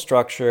political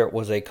structure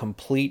was a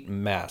complete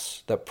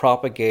mess that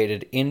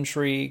propagated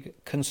intrigue,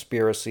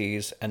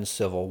 conspiracies, and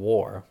civil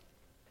war.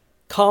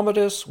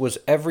 Commodus was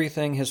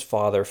everything his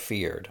father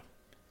feared.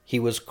 He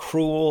was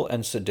cruel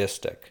and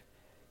sadistic.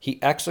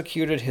 He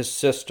executed his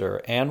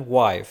sister and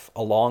wife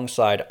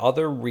alongside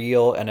other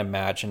real and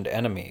imagined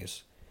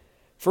enemies.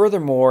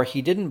 Furthermore,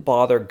 he didn't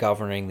bother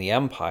governing the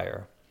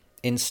empire.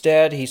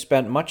 Instead, he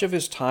spent much of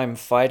his time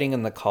fighting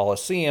in the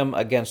Colosseum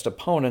against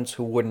opponents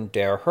who wouldn't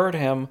dare hurt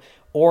him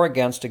or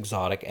against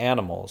exotic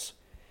animals.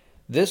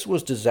 This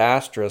was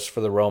disastrous for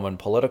the Roman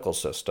political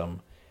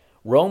system.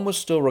 Rome was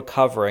still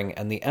recovering,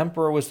 and the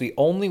emperor was the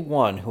only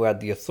one who had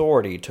the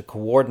authority to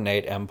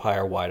coordinate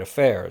empire-wide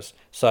affairs,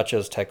 such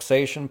as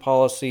taxation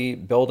policy,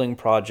 building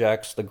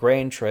projects, the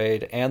grain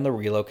trade, and the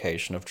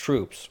relocation of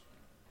troops.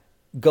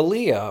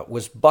 Gallia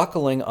was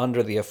buckling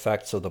under the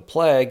effects of the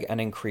plague and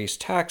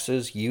increased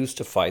taxes used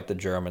to fight the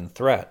German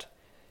threat.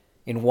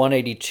 In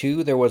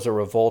 182, there was a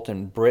revolt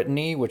in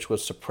Brittany, which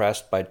was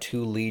suppressed by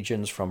 2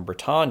 legions from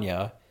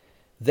Britannia.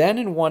 Then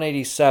in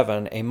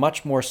 187, a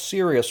much more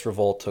serious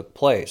revolt took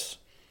place.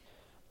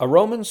 A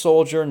Roman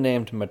soldier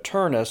named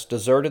Maternus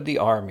deserted the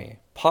army,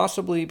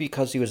 possibly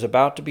because he was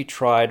about to be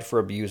tried for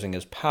abusing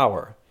his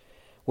power.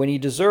 When he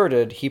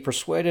deserted, he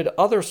persuaded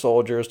other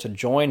soldiers to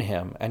join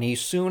him, and he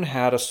soon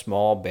had a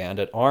small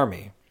bandit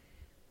army.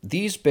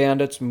 These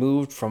bandits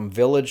moved from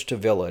village to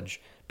village,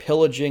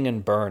 pillaging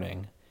and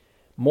burning.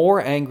 More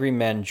angry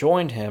men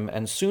joined him,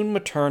 and soon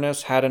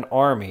Maternus had an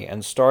army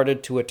and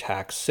started to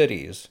attack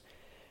cities.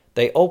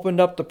 They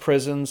opened up the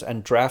prisons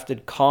and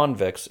drafted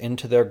convicts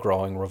into their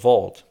growing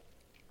revolt.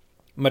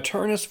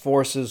 Maternus'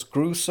 forces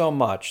grew so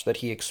much that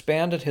he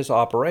expanded his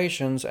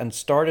operations and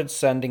started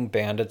sending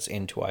bandits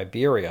into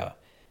Iberia.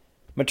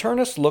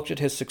 Maternus looked at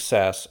his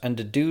success and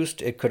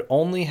deduced it could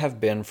only have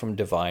been from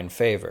divine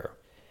favor.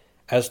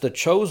 As the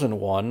chosen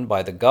one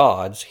by the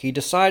gods, he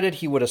decided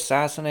he would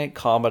assassinate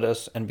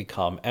Commodus and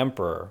become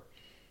emperor.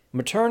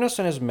 Maternus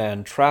and his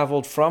men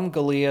traveled from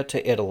Gallia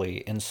to Italy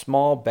in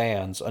small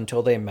bands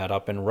until they met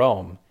up in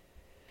Rome.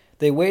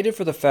 They waited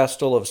for the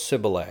festival of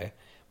Cybele,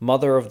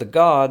 mother of the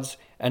gods,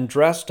 and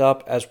dressed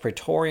up as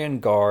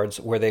Praetorian guards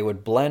where they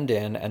would blend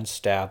in and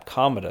stab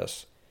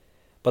Commodus.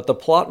 But the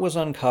plot was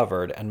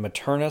uncovered, and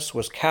Maternus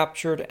was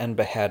captured and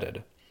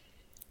beheaded.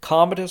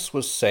 Commodus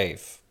was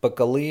safe, but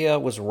Gallia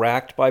was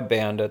racked by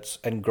bandits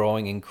and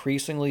growing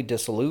increasingly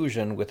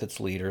disillusioned with its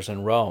leaders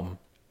in Rome.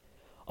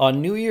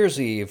 On New Year's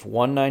Eve,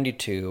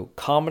 192,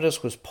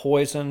 Commodus was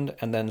poisoned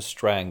and then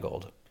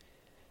strangled.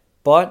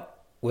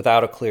 But,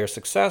 without a clear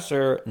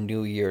successor,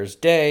 New Year's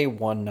Day,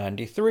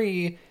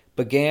 193,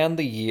 began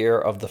the year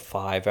of the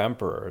 5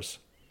 emperors.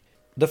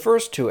 The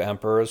first 2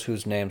 emperors,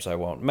 whose names I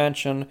won't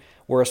mention,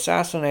 were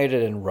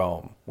assassinated in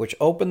Rome, which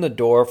opened the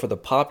door for the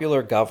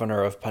popular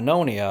governor of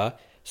Pannonia,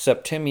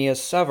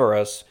 Septimius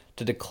Severus,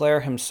 to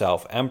declare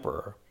himself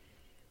emperor.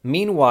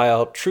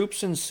 Meanwhile,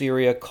 troops in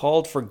Syria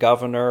called for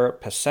Governor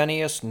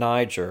Pescennius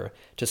Niger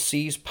to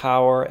seize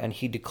power, and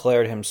he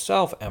declared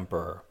himself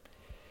emperor.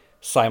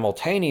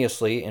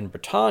 Simultaneously, in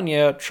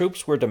Britannia,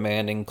 troops were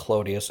demanding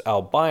Clodius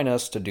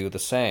Albinus to do the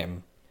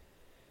same.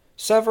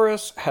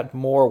 Severus had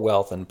more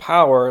wealth and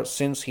power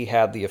since he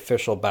had the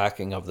official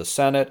backing of the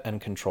Senate and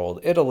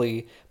controlled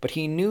Italy, but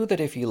he knew that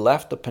if he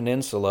left the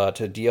peninsula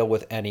to deal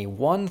with any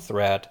one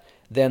threat,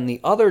 then the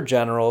other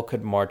general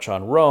could march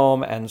on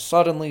Rome, and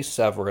suddenly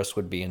Severus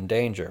would be in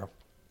danger.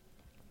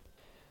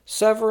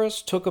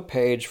 Severus took a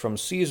page from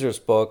Caesar's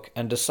book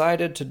and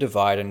decided to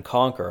divide and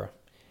conquer.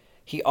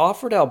 He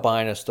offered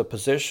Albinus the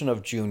position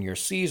of junior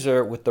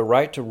Caesar with the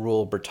right to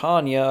rule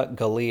Britannia,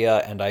 Gallia,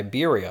 and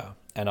Iberia,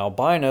 and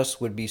Albinus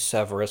would be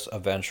Severus'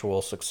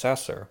 eventual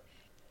successor.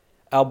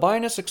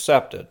 Albinus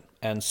accepted,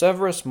 and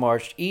Severus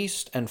marched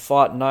east and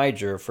fought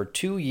Niger for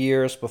 2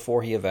 years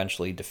before he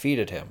eventually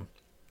defeated him.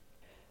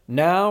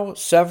 Now,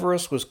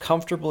 Severus was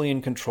comfortably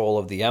in control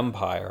of the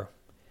empire.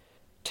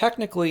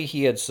 Technically,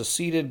 he had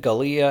succeeded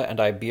Gallia and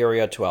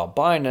Iberia to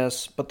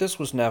Albinus, but this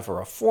was never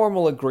a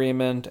formal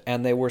agreement,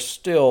 and they were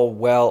still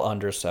well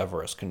under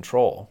Severus'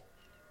 control.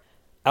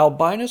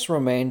 Albinus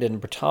remained in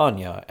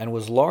Britannia and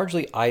was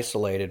largely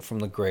isolated from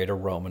the greater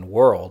Roman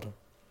world.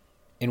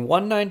 In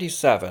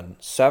 197,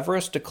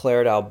 Severus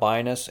declared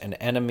Albinus an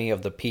enemy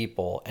of the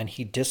people, and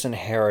he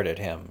disinherited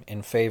him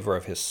in favor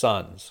of his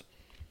sons.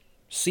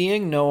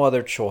 Seeing no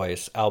other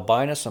choice,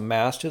 Albinus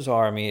amassed his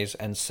armies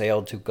and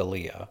sailed to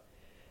Gallia.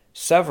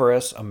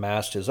 Severus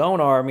amassed his own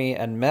army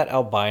and met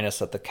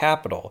Albinus at the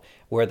capital,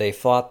 where they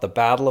fought the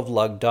Battle of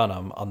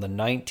Lugdunum on the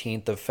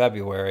 19th of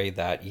February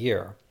that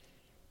year.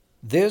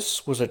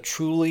 This was a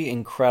truly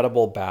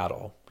incredible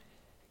battle.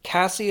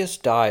 Cassius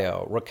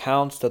Dio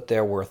recounts that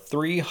there were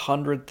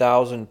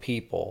 300,000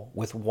 people,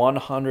 with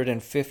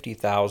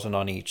 150,000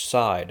 on each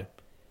side.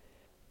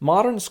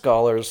 Modern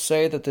scholars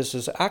say that this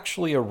is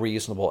actually a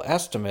reasonable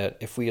estimate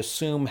if we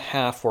assume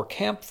half were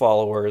camp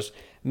followers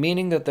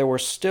meaning that there were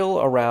still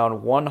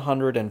around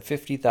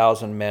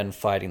 150,000 men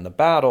fighting the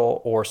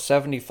battle, or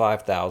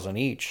 75,000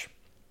 each.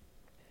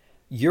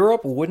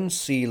 Europe wouldn't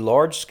see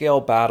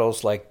large-scale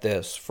battles like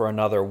this for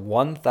another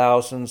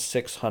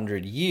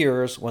 1,600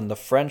 years when the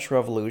French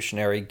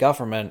revolutionary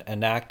government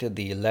enacted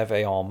the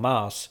Levée en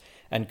masse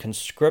and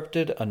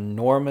conscripted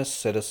enormous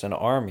citizen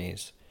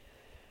armies.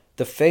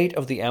 The fate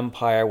of the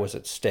empire was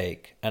at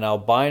stake, and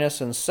Albinus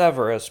and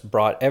Severus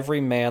brought every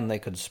man they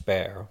could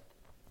spare.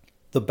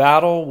 The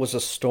battle was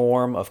a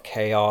storm of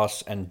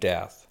chaos and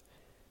death.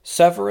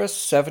 Severus'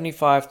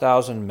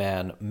 75,000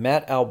 men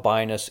met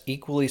Albinus'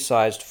 equally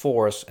sized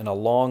force in a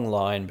long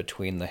line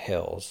between the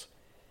hills.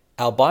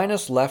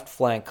 Albinus' left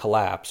flank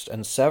collapsed,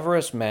 and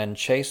Severus' men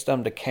chased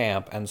them to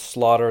camp and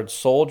slaughtered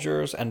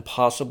soldiers and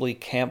possibly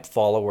camp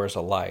followers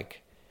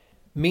alike.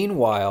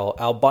 Meanwhile,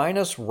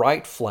 Albinus'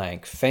 right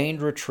flank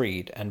feigned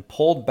retreat and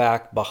pulled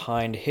back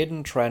behind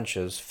hidden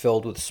trenches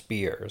filled with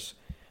spears.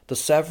 The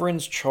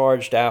Severans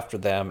charged after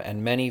them,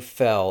 and many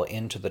fell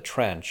into the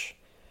trench.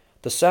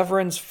 The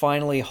Severans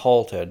finally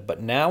halted,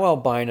 but now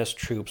Albinus'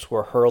 troops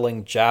were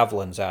hurling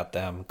javelins at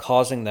them,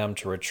 causing them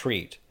to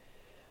retreat.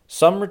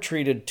 Some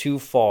retreated too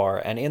far,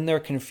 and in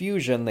their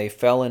confusion they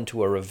fell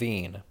into a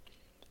ravine.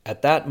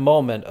 At that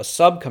moment, a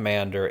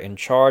sub-commander in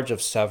charge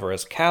of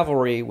Severus'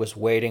 cavalry was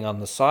waiting on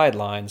the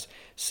sidelines,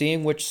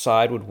 seeing which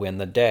side would win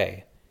the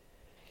day.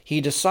 He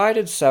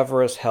decided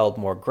Severus held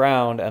more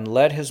ground and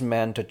led his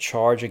men to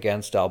charge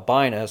against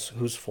Albinus,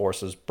 whose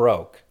forces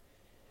broke.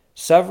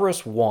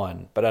 Severus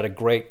won, but at a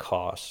great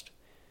cost.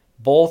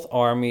 Both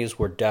armies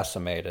were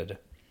decimated.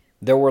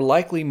 There were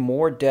likely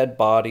more dead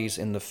bodies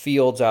in the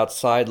fields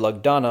outside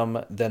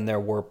Lugdunum than there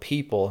were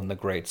people in the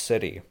great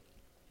city.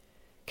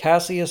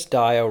 Cassius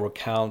Dio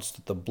recounts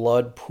that the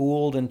blood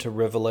pooled into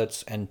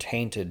rivulets and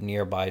tainted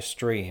nearby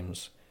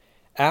streams.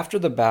 After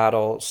the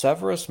battle,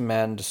 Severus'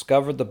 men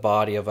discovered the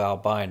body of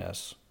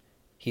Albinus.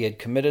 He had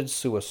committed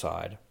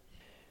suicide.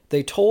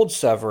 They told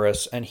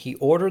Severus, and he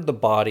ordered the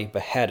body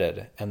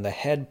beheaded and the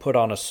head put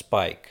on a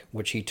spike,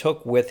 which he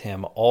took with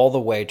him all the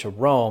way to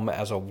Rome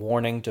as a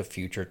warning to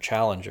future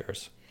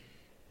challengers.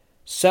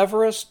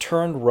 Severus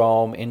turned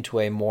Rome into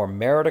a more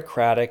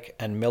meritocratic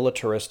and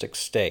militaristic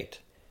state.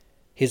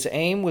 His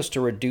aim was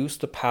to reduce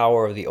the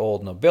power of the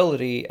old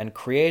nobility and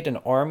create an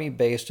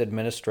army-based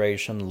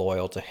administration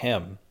loyal to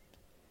him.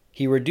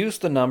 He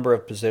reduced the number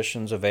of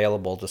positions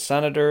available to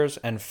senators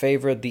and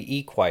favored the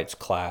equites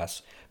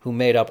class, who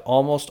made up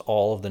almost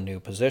all of the new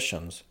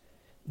positions.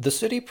 The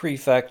city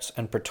prefects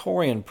and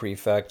praetorian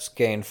prefects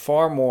gained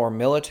far more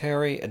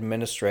military,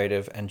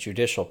 administrative, and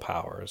judicial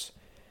powers.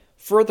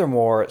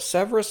 Furthermore,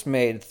 Severus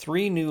made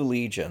 3 new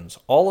legions,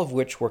 all of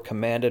which were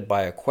commanded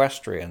by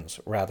equestrians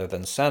rather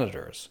than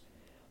senators.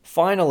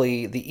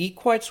 Finally, the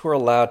equites were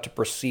allowed to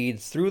proceed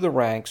through the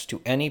ranks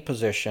to any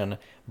position,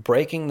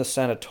 breaking the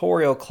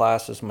senatorial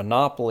class's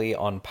monopoly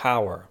on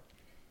power.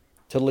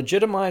 To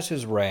legitimize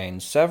his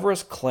reign,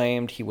 Severus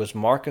claimed he was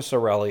Marcus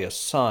Aurelius'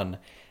 son,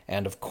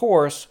 and of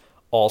course,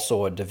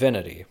 also a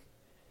divinity.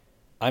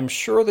 I'm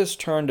sure this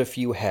turned a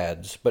few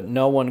heads, but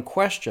no one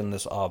questioned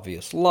this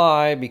obvious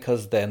lie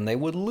because then they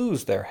would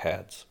lose their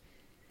heads.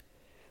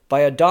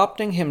 By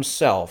adopting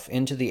himself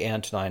into the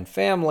Antonine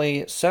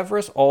family,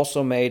 Severus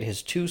also made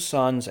his 2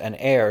 sons and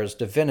heirs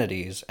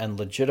divinities and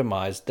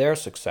legitimized their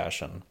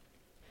succession.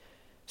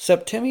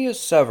 Septimius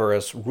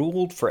Severus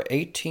ruled for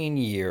 18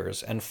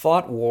 years and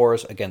fought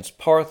wars against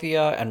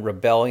Parthia and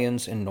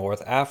rebellions in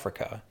North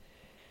Africa.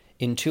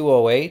 In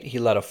 208, he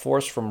led a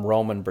force from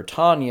Roman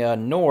Britannia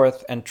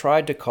north and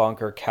tried to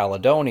conquer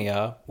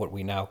Caledonia, what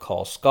we now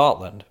call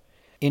Scotland.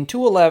 In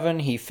 211,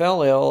 he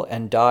fell ill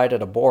and died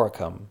at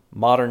Aboracum,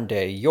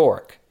 modern-day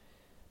York.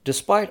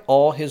 Despite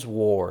all his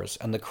wars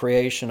and the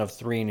creation of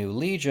 3 new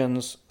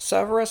legions,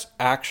 Severus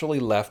actually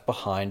left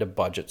behind a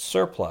budget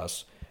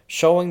surplus,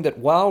 showing that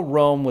while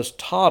Rome was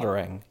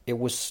tottering, it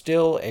was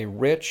still a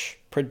rich,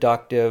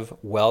 productive,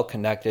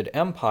 well-connected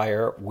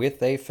empire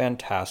with a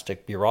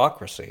fantastic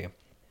bureaucracy.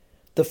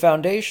 The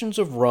foundations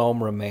of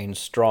Rome remained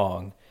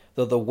strong,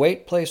 though the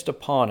weight placed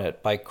upon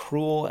it by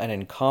cruel and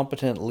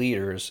incompetent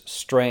leaders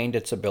strained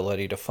its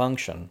ability to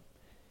function.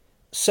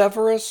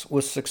 Severus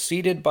was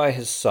succeeded by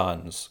his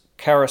sons,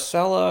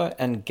 Caracalla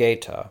and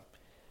Geta.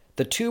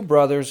 The 2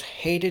 brothers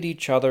hated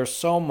each other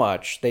so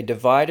much they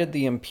divided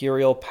the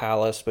imperial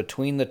palace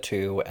between the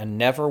 2 and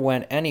never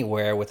went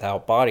anywhere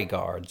without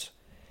bodyguards.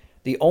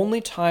 The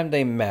only time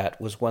they met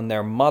was when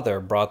their mother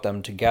brought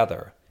them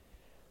together.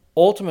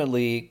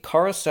 Ultimately,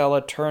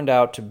 Caracalla turned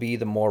out to be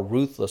the more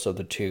ruthless of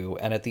the 2,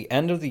 and at the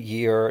end of the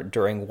year,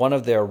 during one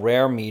of their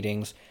rare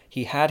meetings,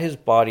 he had his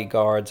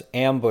bodyguards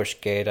ambush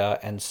Geta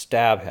and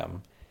stab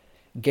him.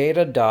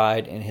 Geta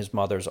died in his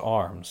mother's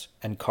arms,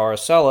 and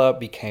Caracalla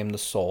became the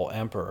sole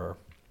emperor.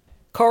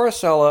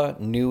 Caracalla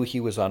knew he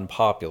was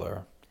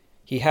unpopular.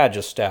 He had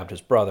just stabbed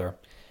his brother,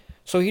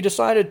 so he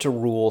decided to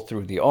rule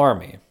through the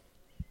army.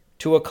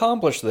 To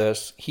accomplish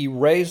this, he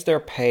raised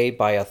their pay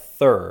by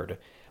 1/3,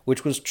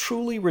 which was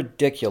truly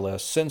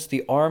ridiculous since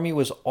the army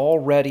was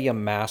already a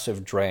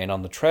massive drain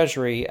on the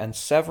treasury and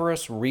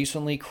Severus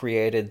recently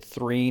created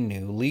 3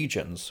 new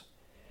legions.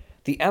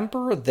 The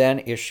emperor then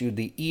issued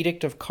the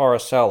Edict of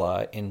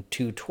Caracalla in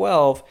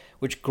 212,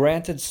 which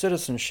granted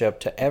citizenship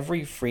to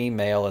every free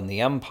male in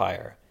the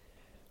empire.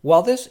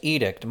 While this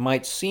edict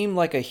might seem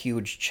like a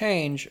huge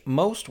change,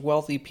 most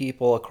wealthy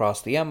people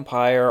across the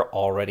empire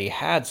already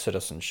had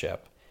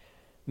citizenship.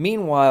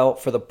 Meanwhile,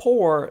 for the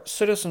poor,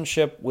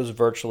 citizenship was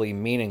virtually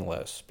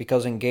meaningless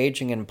because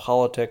engaging in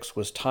politics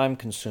was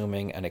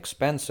time-consuming and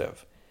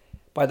expensive.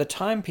 By the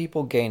time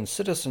people gained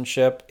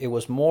citizenship, it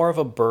was more of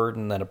a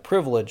burden than a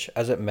privilege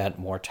as it meant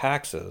more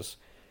taxes.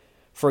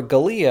 For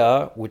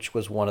Gallia, which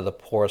was one of the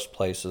poorest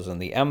places in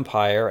the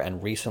empire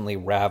and recently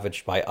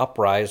ravaged by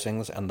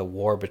uprisings and the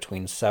war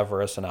between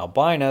Severus and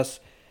Albinus,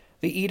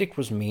 the edict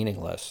was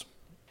meaningless.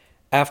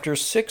 After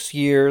 6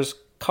 years,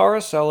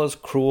 Caracella's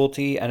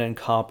cruelty and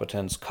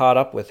incompetence caught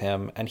up with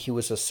him, and he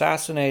was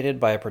assassinated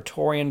by a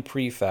Praetorian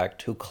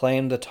prefect who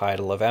claimed the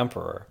title of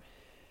emperor.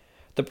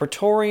 The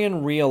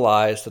Praetorian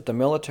realized that the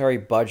military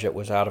budget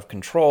was out of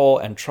control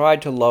and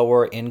tried to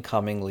lower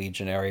incoming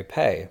legionary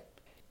pay.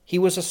 He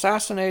was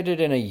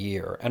assassinated in a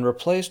year and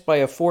replaced by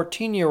a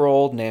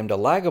 14-year-old named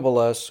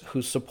Elagabalus,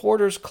 whose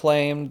supporters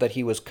claimed that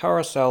he was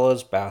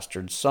Caracella's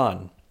bastard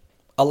son.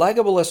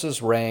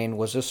 Elagabalus's reign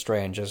was as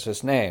strange as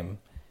his name.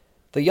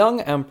 The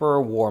young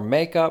emperor wore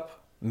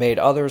makeup, made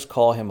others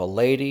call him a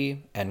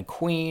lady and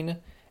queen,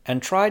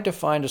 and tried to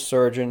find a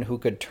surgeon who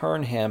could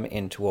turn him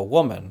into a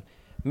woman,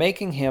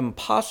 making him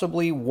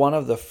possibly one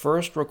of the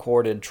first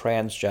recorded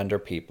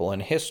transgender people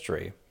in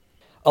history.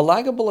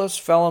 Elagabalus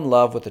fell in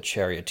love with a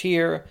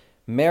charioteer,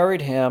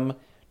 married him,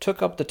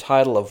 took up the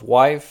title of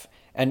wife,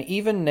 and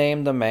even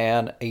named the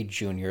man a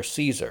junior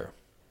Caesar.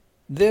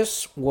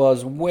 This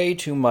was way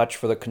too much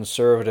for the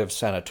conservative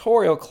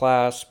senatorial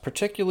class,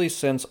 particularly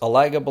since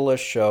Elagabalus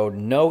showed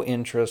no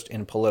interest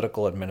in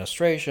political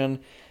administration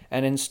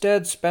and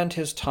instead spent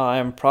his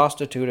time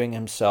prostituting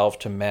himself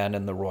to men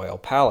in the royal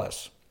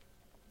palace.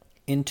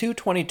 In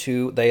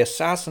 222, they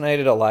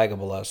assassinated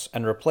Elagabalus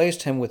and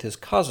replaced him with his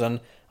cousin,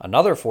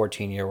 another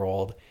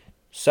 14-year-old,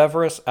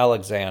 Severus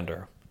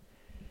Alexander.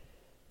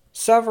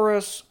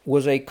 Severus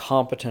was a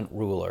competent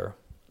ruler,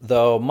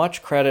 though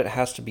much credit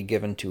has to be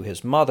given to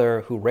his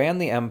mother, who ran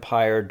the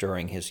empire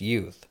during his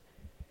youth.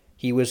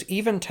 He was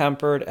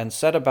even-tempered and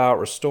set about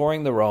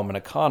restoring the Roman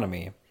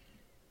economy.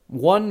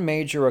 One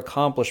major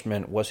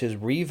accomplishment was his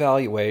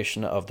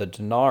revaluation of the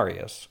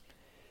denarius.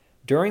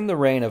 During the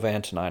reign of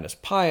Antoninus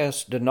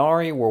Pius,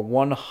 denarii were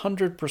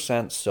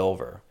 100%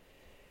 silver.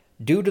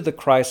 Due to the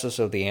crisis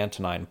of the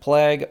Antonine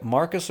Plague,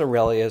 Marcus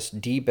Aurelius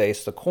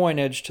debased the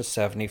coinage to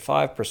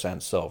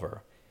 75%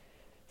 silver.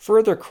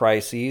 Further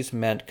crises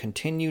meant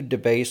continued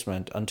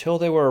debasement until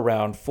they were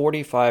around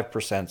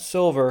 45%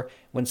 silver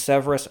when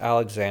Severus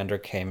Alexander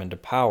came into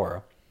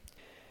power.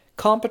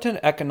 Competent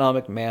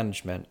economic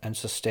management and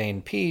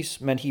sustained peace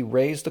meant he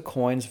raised the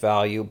coin's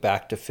value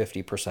back to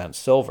 50%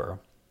 silver.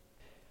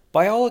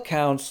 By all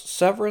accounts,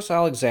 Severus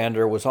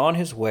Alexander was on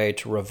his way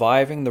to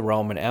reviving the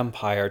Roman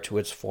Empire to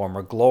its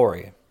former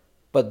glory.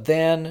 But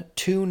then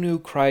 2 new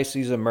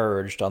crises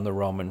emerged on the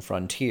Roman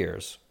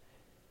frontiers.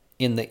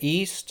 In the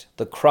east,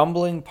 the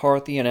crumbling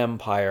Parthian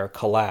Empire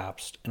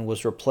collapsed and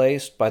was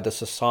replaced by the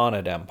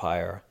Sassanid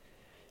Empire.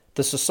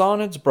 The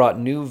Sassanids brought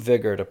new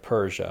vigor to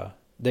Persia.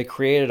 They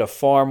created a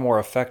far more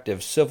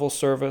effective civil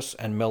service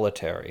and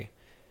military.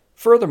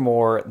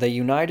 Furthermore, they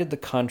united the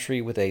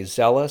country with a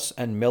zealous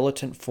and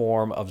militant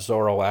form of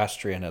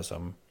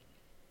Zoroastrianism.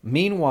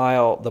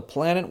 Meanwhile, the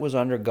planet was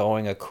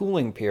undergoing a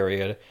cooling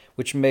period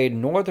which made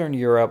northern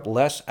Europe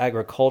less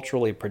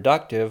agriculturally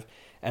productive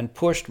and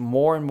pushed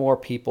more and more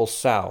people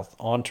south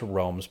onto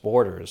Rome's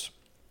borders.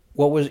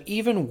 What was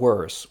even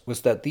worse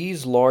was that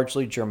these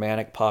largely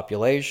Germanic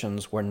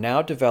populations were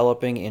now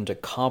developing into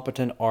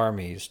competent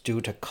armies due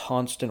to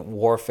constant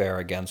warfare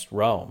against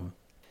Rome.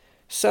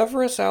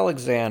 Severus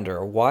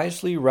Alexander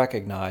wisely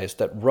recognized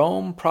that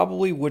Rome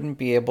probably wouldn't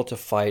be able to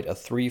fight a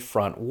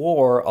 3-front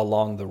war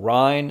along the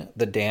Rhine,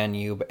 the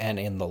Danube, and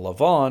in the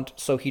Levant,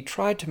 so he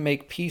tried to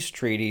make peace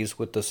treaties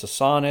with the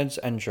Sassanids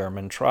and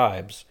German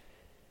tribes.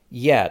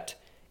 Yet,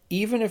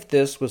 even if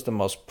this was the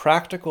most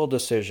practical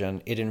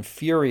decision, it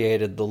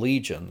infuriated the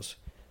legions.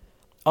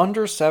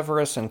 Under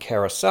Severus and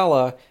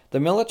Caracalla, the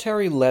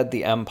military led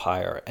the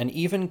empire and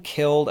even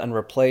killed and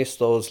replaced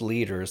those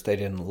leaders they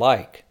didn't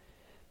like.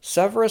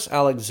 Severus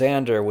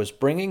Alexander was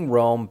bringing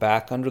Rome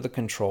back under the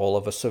control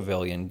of a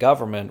civilian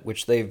government,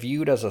 which they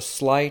viewed as a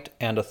slight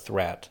and a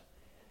threat.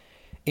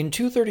 In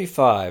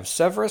 235,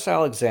 Severus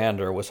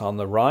Alexander was on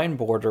the Rhine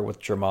border with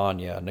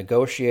Germania,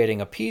 negotiating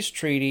a peace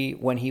treaty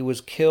when he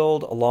was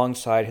killed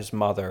alongside his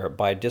mother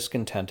by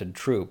discontented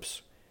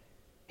troops.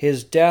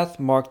 His death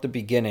marked the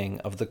beginning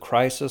of the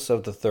crisis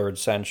of the 3rd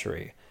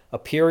century, a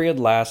period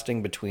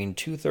lasting between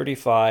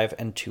 235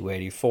 and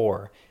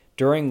 284,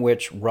 during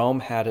which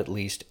Rome had at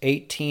least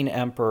 18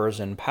 emperors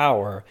in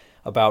power,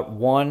 about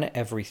 1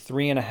 every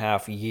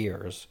 3.5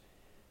 years.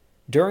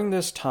 During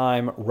this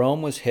time,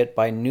 Rome was hit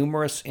by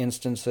numerous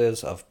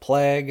instances of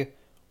plague,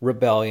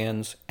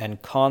 rebellions,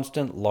 and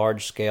constant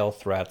large-scale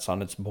threats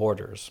on its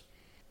borders.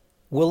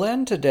 We'll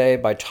end today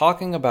by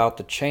talking about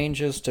the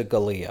changes to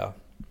Gallia.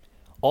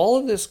 All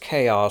of this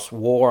chaos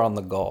wore on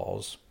the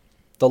Gauls.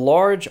 The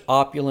large,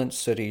 opulent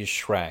cities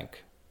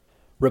shrank.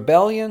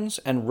 Rebellions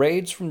and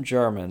raids from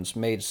Germans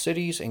made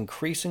cities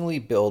increasingly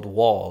build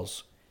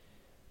walls.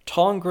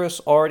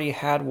 Tongres already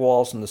had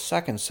walls in the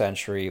 2nd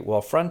century,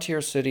 while frontier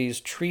cities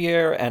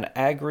Trier and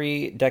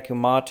Agri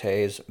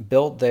Decumates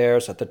built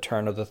theirs at the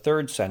turn of the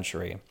 3rd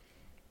century.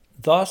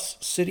 Thus,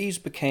 cities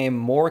became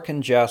more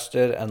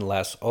congested and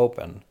less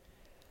open.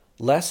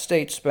 Less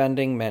state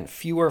spending meant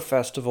fewer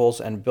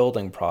festivals and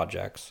building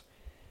projects.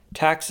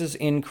 Taxes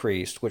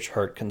increased, which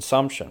hurt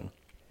consumption.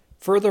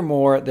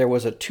 Furthermore, there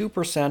was a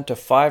 2% to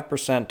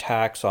 5%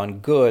 tax on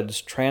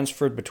goods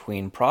transferred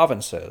between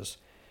provinces.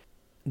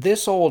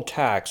 This old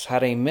tax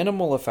had a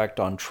minimal effect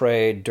on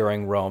trade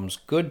during Rome's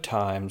good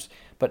times,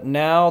 but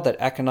now that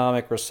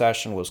economic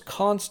recession was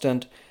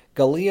constant,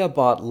 Gallia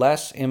bought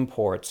less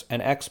imports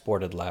and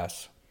exported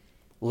less.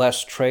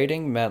 Less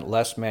trading meant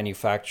less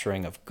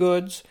manufacturing of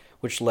goods,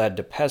 which led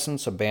to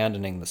peasants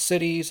abandoning the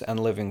cities and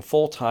living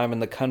full-time in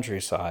the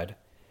countryside.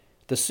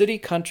 The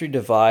city-country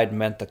divide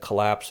meant the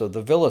collapse of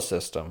the villa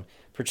system,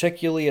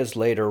 particularly as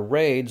later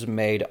raids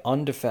made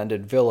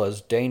undefended villas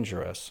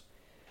dangerous.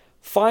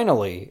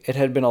 Finally, it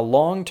had been a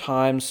long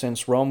time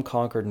since Rome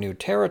conquered new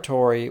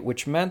territory,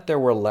 which meant there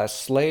were less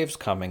slaves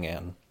coming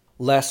in.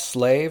 Less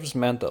slaves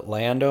meant that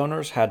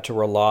landowners had to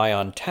rely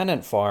on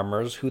tenant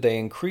farmers who they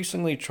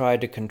increasingly tried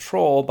to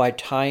control by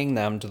tying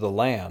them to the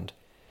land.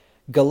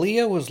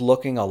 Gallia was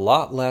looking a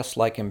lot less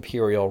like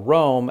imperial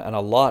Rome and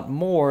a lot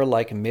more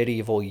like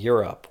medieval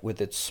Europe,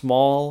 with its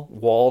small,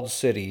 walled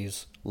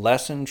cities,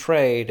 less in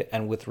trade,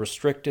 and with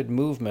restricted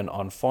movement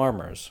on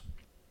farmers.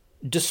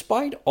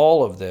 Despite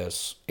all of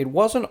this, it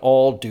wasn't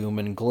all doom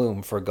and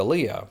gloom for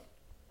Gallia.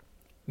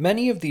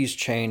 Many of these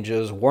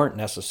changes weren't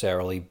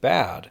necessarily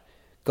bad.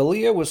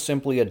 Gallia was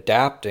simply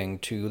adapting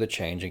to the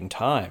changing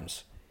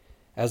times.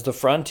 As the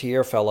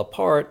frontier fell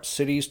apart,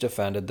 cities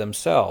defended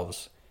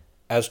themselves.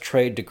 As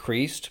trade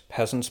decreased,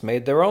 peasants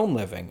made their own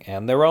living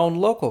and their own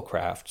local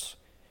crafts.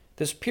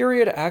 This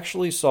period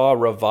actually saw a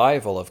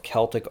revival of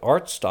Celtic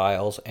art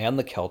styles and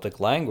the Celtic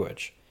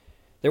language.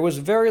 There was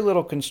very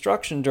little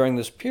construction during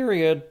this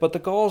period, but the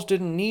Gauls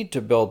didn't need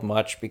to build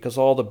much because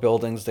all the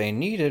buildings they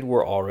needed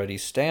were already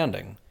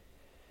standing.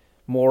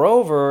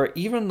 Moreover,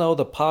 even though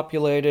the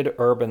populated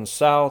urban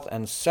south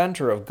and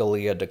center of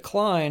Gallia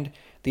declined,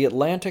 the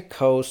Atlantic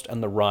coast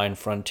and the Rhine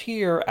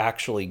frontier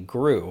actually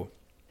grew.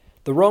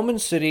 The Roman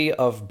city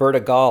of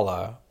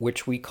Bertigala,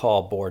 which we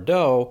call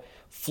Bordeaux,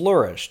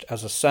 flourished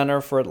as a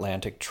center for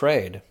Atlantic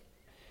trade.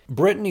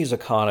 Brittany's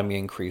economy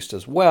increased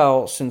as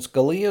well, since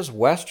Gallia's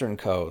western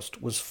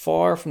coast was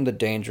far from the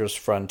dangerous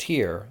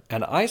frontier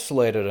and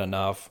isolated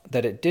enough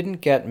that it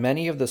didn't get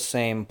many of the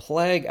same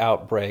plague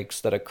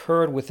outbreaks that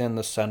occurred within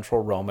the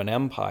central Roman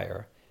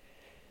Empire.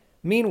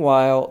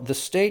 Meanwhile, the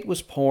state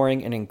was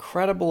pouring an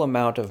incredible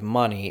amount of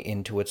money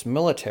into its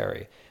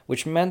military,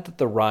 which meant that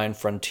the Rhine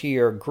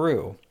frontier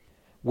grew.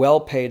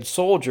 Well-paid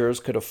soldiers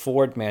could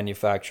afford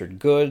manufactured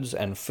goods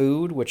and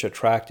food, which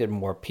attracted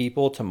more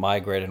people to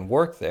migrate and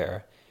work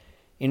there.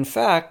 In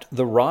fact,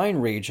 the Rhine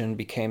region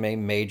became a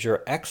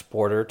major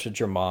exporter to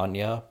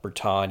Germania,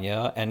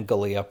 Britannia, and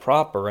Gallia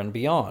proper and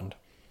beyond.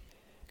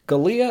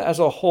 Gallia as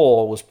a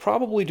whole was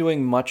probably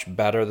doing much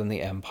better than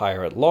the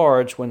empire at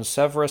large when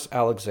Severus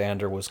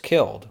Alexander was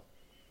killed.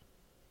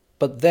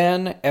 But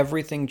then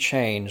everything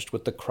changed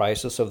with the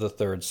crisis of the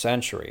 3rd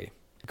century.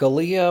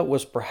 Gallia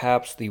was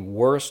perhaps the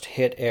worst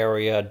hit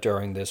area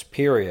during this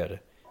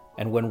period,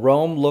 and when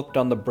Rome looked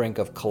on the brink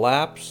of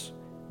collapse,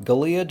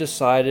 Gallia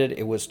decided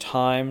it was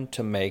time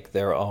to make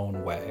their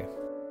own way.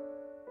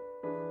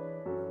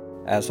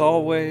 As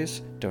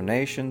always,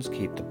 donations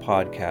keep the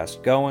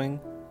podcast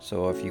going,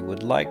 so if you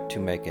would like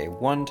to make a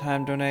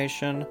one-time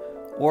donation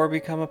or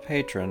become a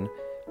patron,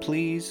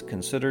 please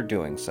consider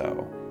doing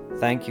so.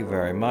 Thank you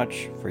very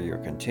much for your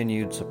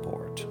continued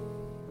support.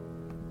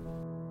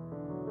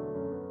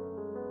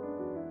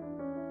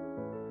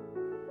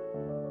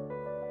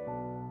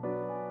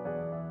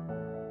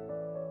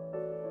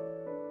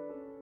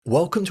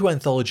 Welcome to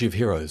Anthology of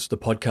Heroes, the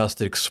podcast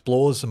that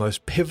explores the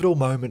most pivotal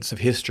moments of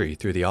history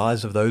through the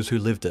eyes of those who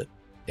lived it.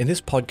 In this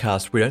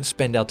podcast, we don't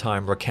spend our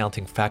time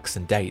recounting facts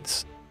and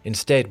dates.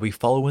 Instead, we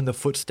follow in the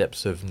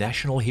footsteps of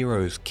national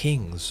heroes,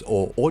 kings,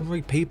 or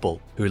ordinary people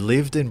who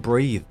lived and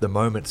breathed the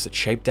moments that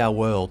shaped our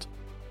world.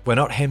 We're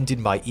not hemmed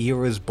in by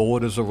eras,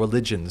 borders, or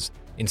religions.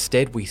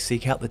 Instead, we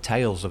seek out the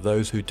tales of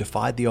those who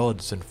defied the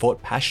odds and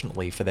fought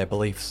passionately for their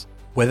beliefs.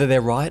 Whether they're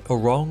right or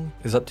wrong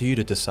is up to you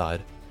to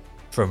decide.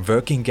 From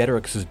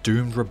Vercingetorix's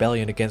doomed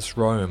rebellion against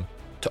Rome,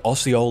 to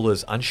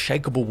Osceola's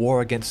unshakable war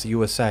against the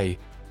USA,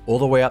 all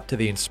the way up to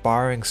the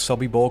inspiring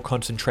Sobibor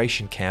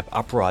concentration camp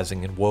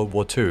uprising in World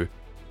War II,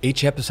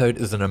 each episode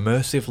is an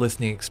immersive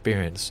listening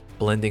experience,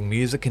 blending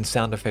music and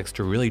sound effects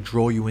to really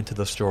draw you into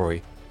the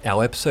story.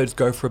 Our episodes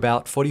go for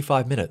about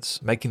 45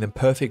 minutes, making them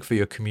perfect for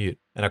your commute,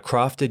 and are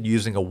crafted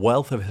using a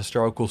wealth of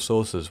historical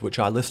sources which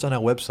I list on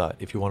our website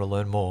if you want to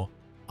learn more.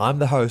 I'm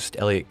the host,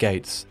 Elliot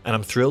Gates, and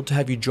I'm thrilled to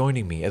have you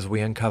joining me as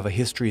we uncover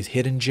history's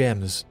hidden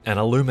gems and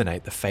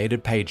illuminate the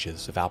faded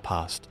pages of our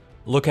past.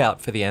 Look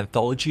out for the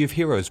Anthology of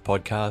Heroes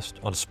podcast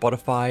on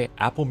Spotify,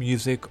 Apple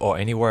Music, or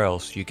anywhere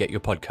else you get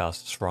your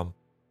podcasts from.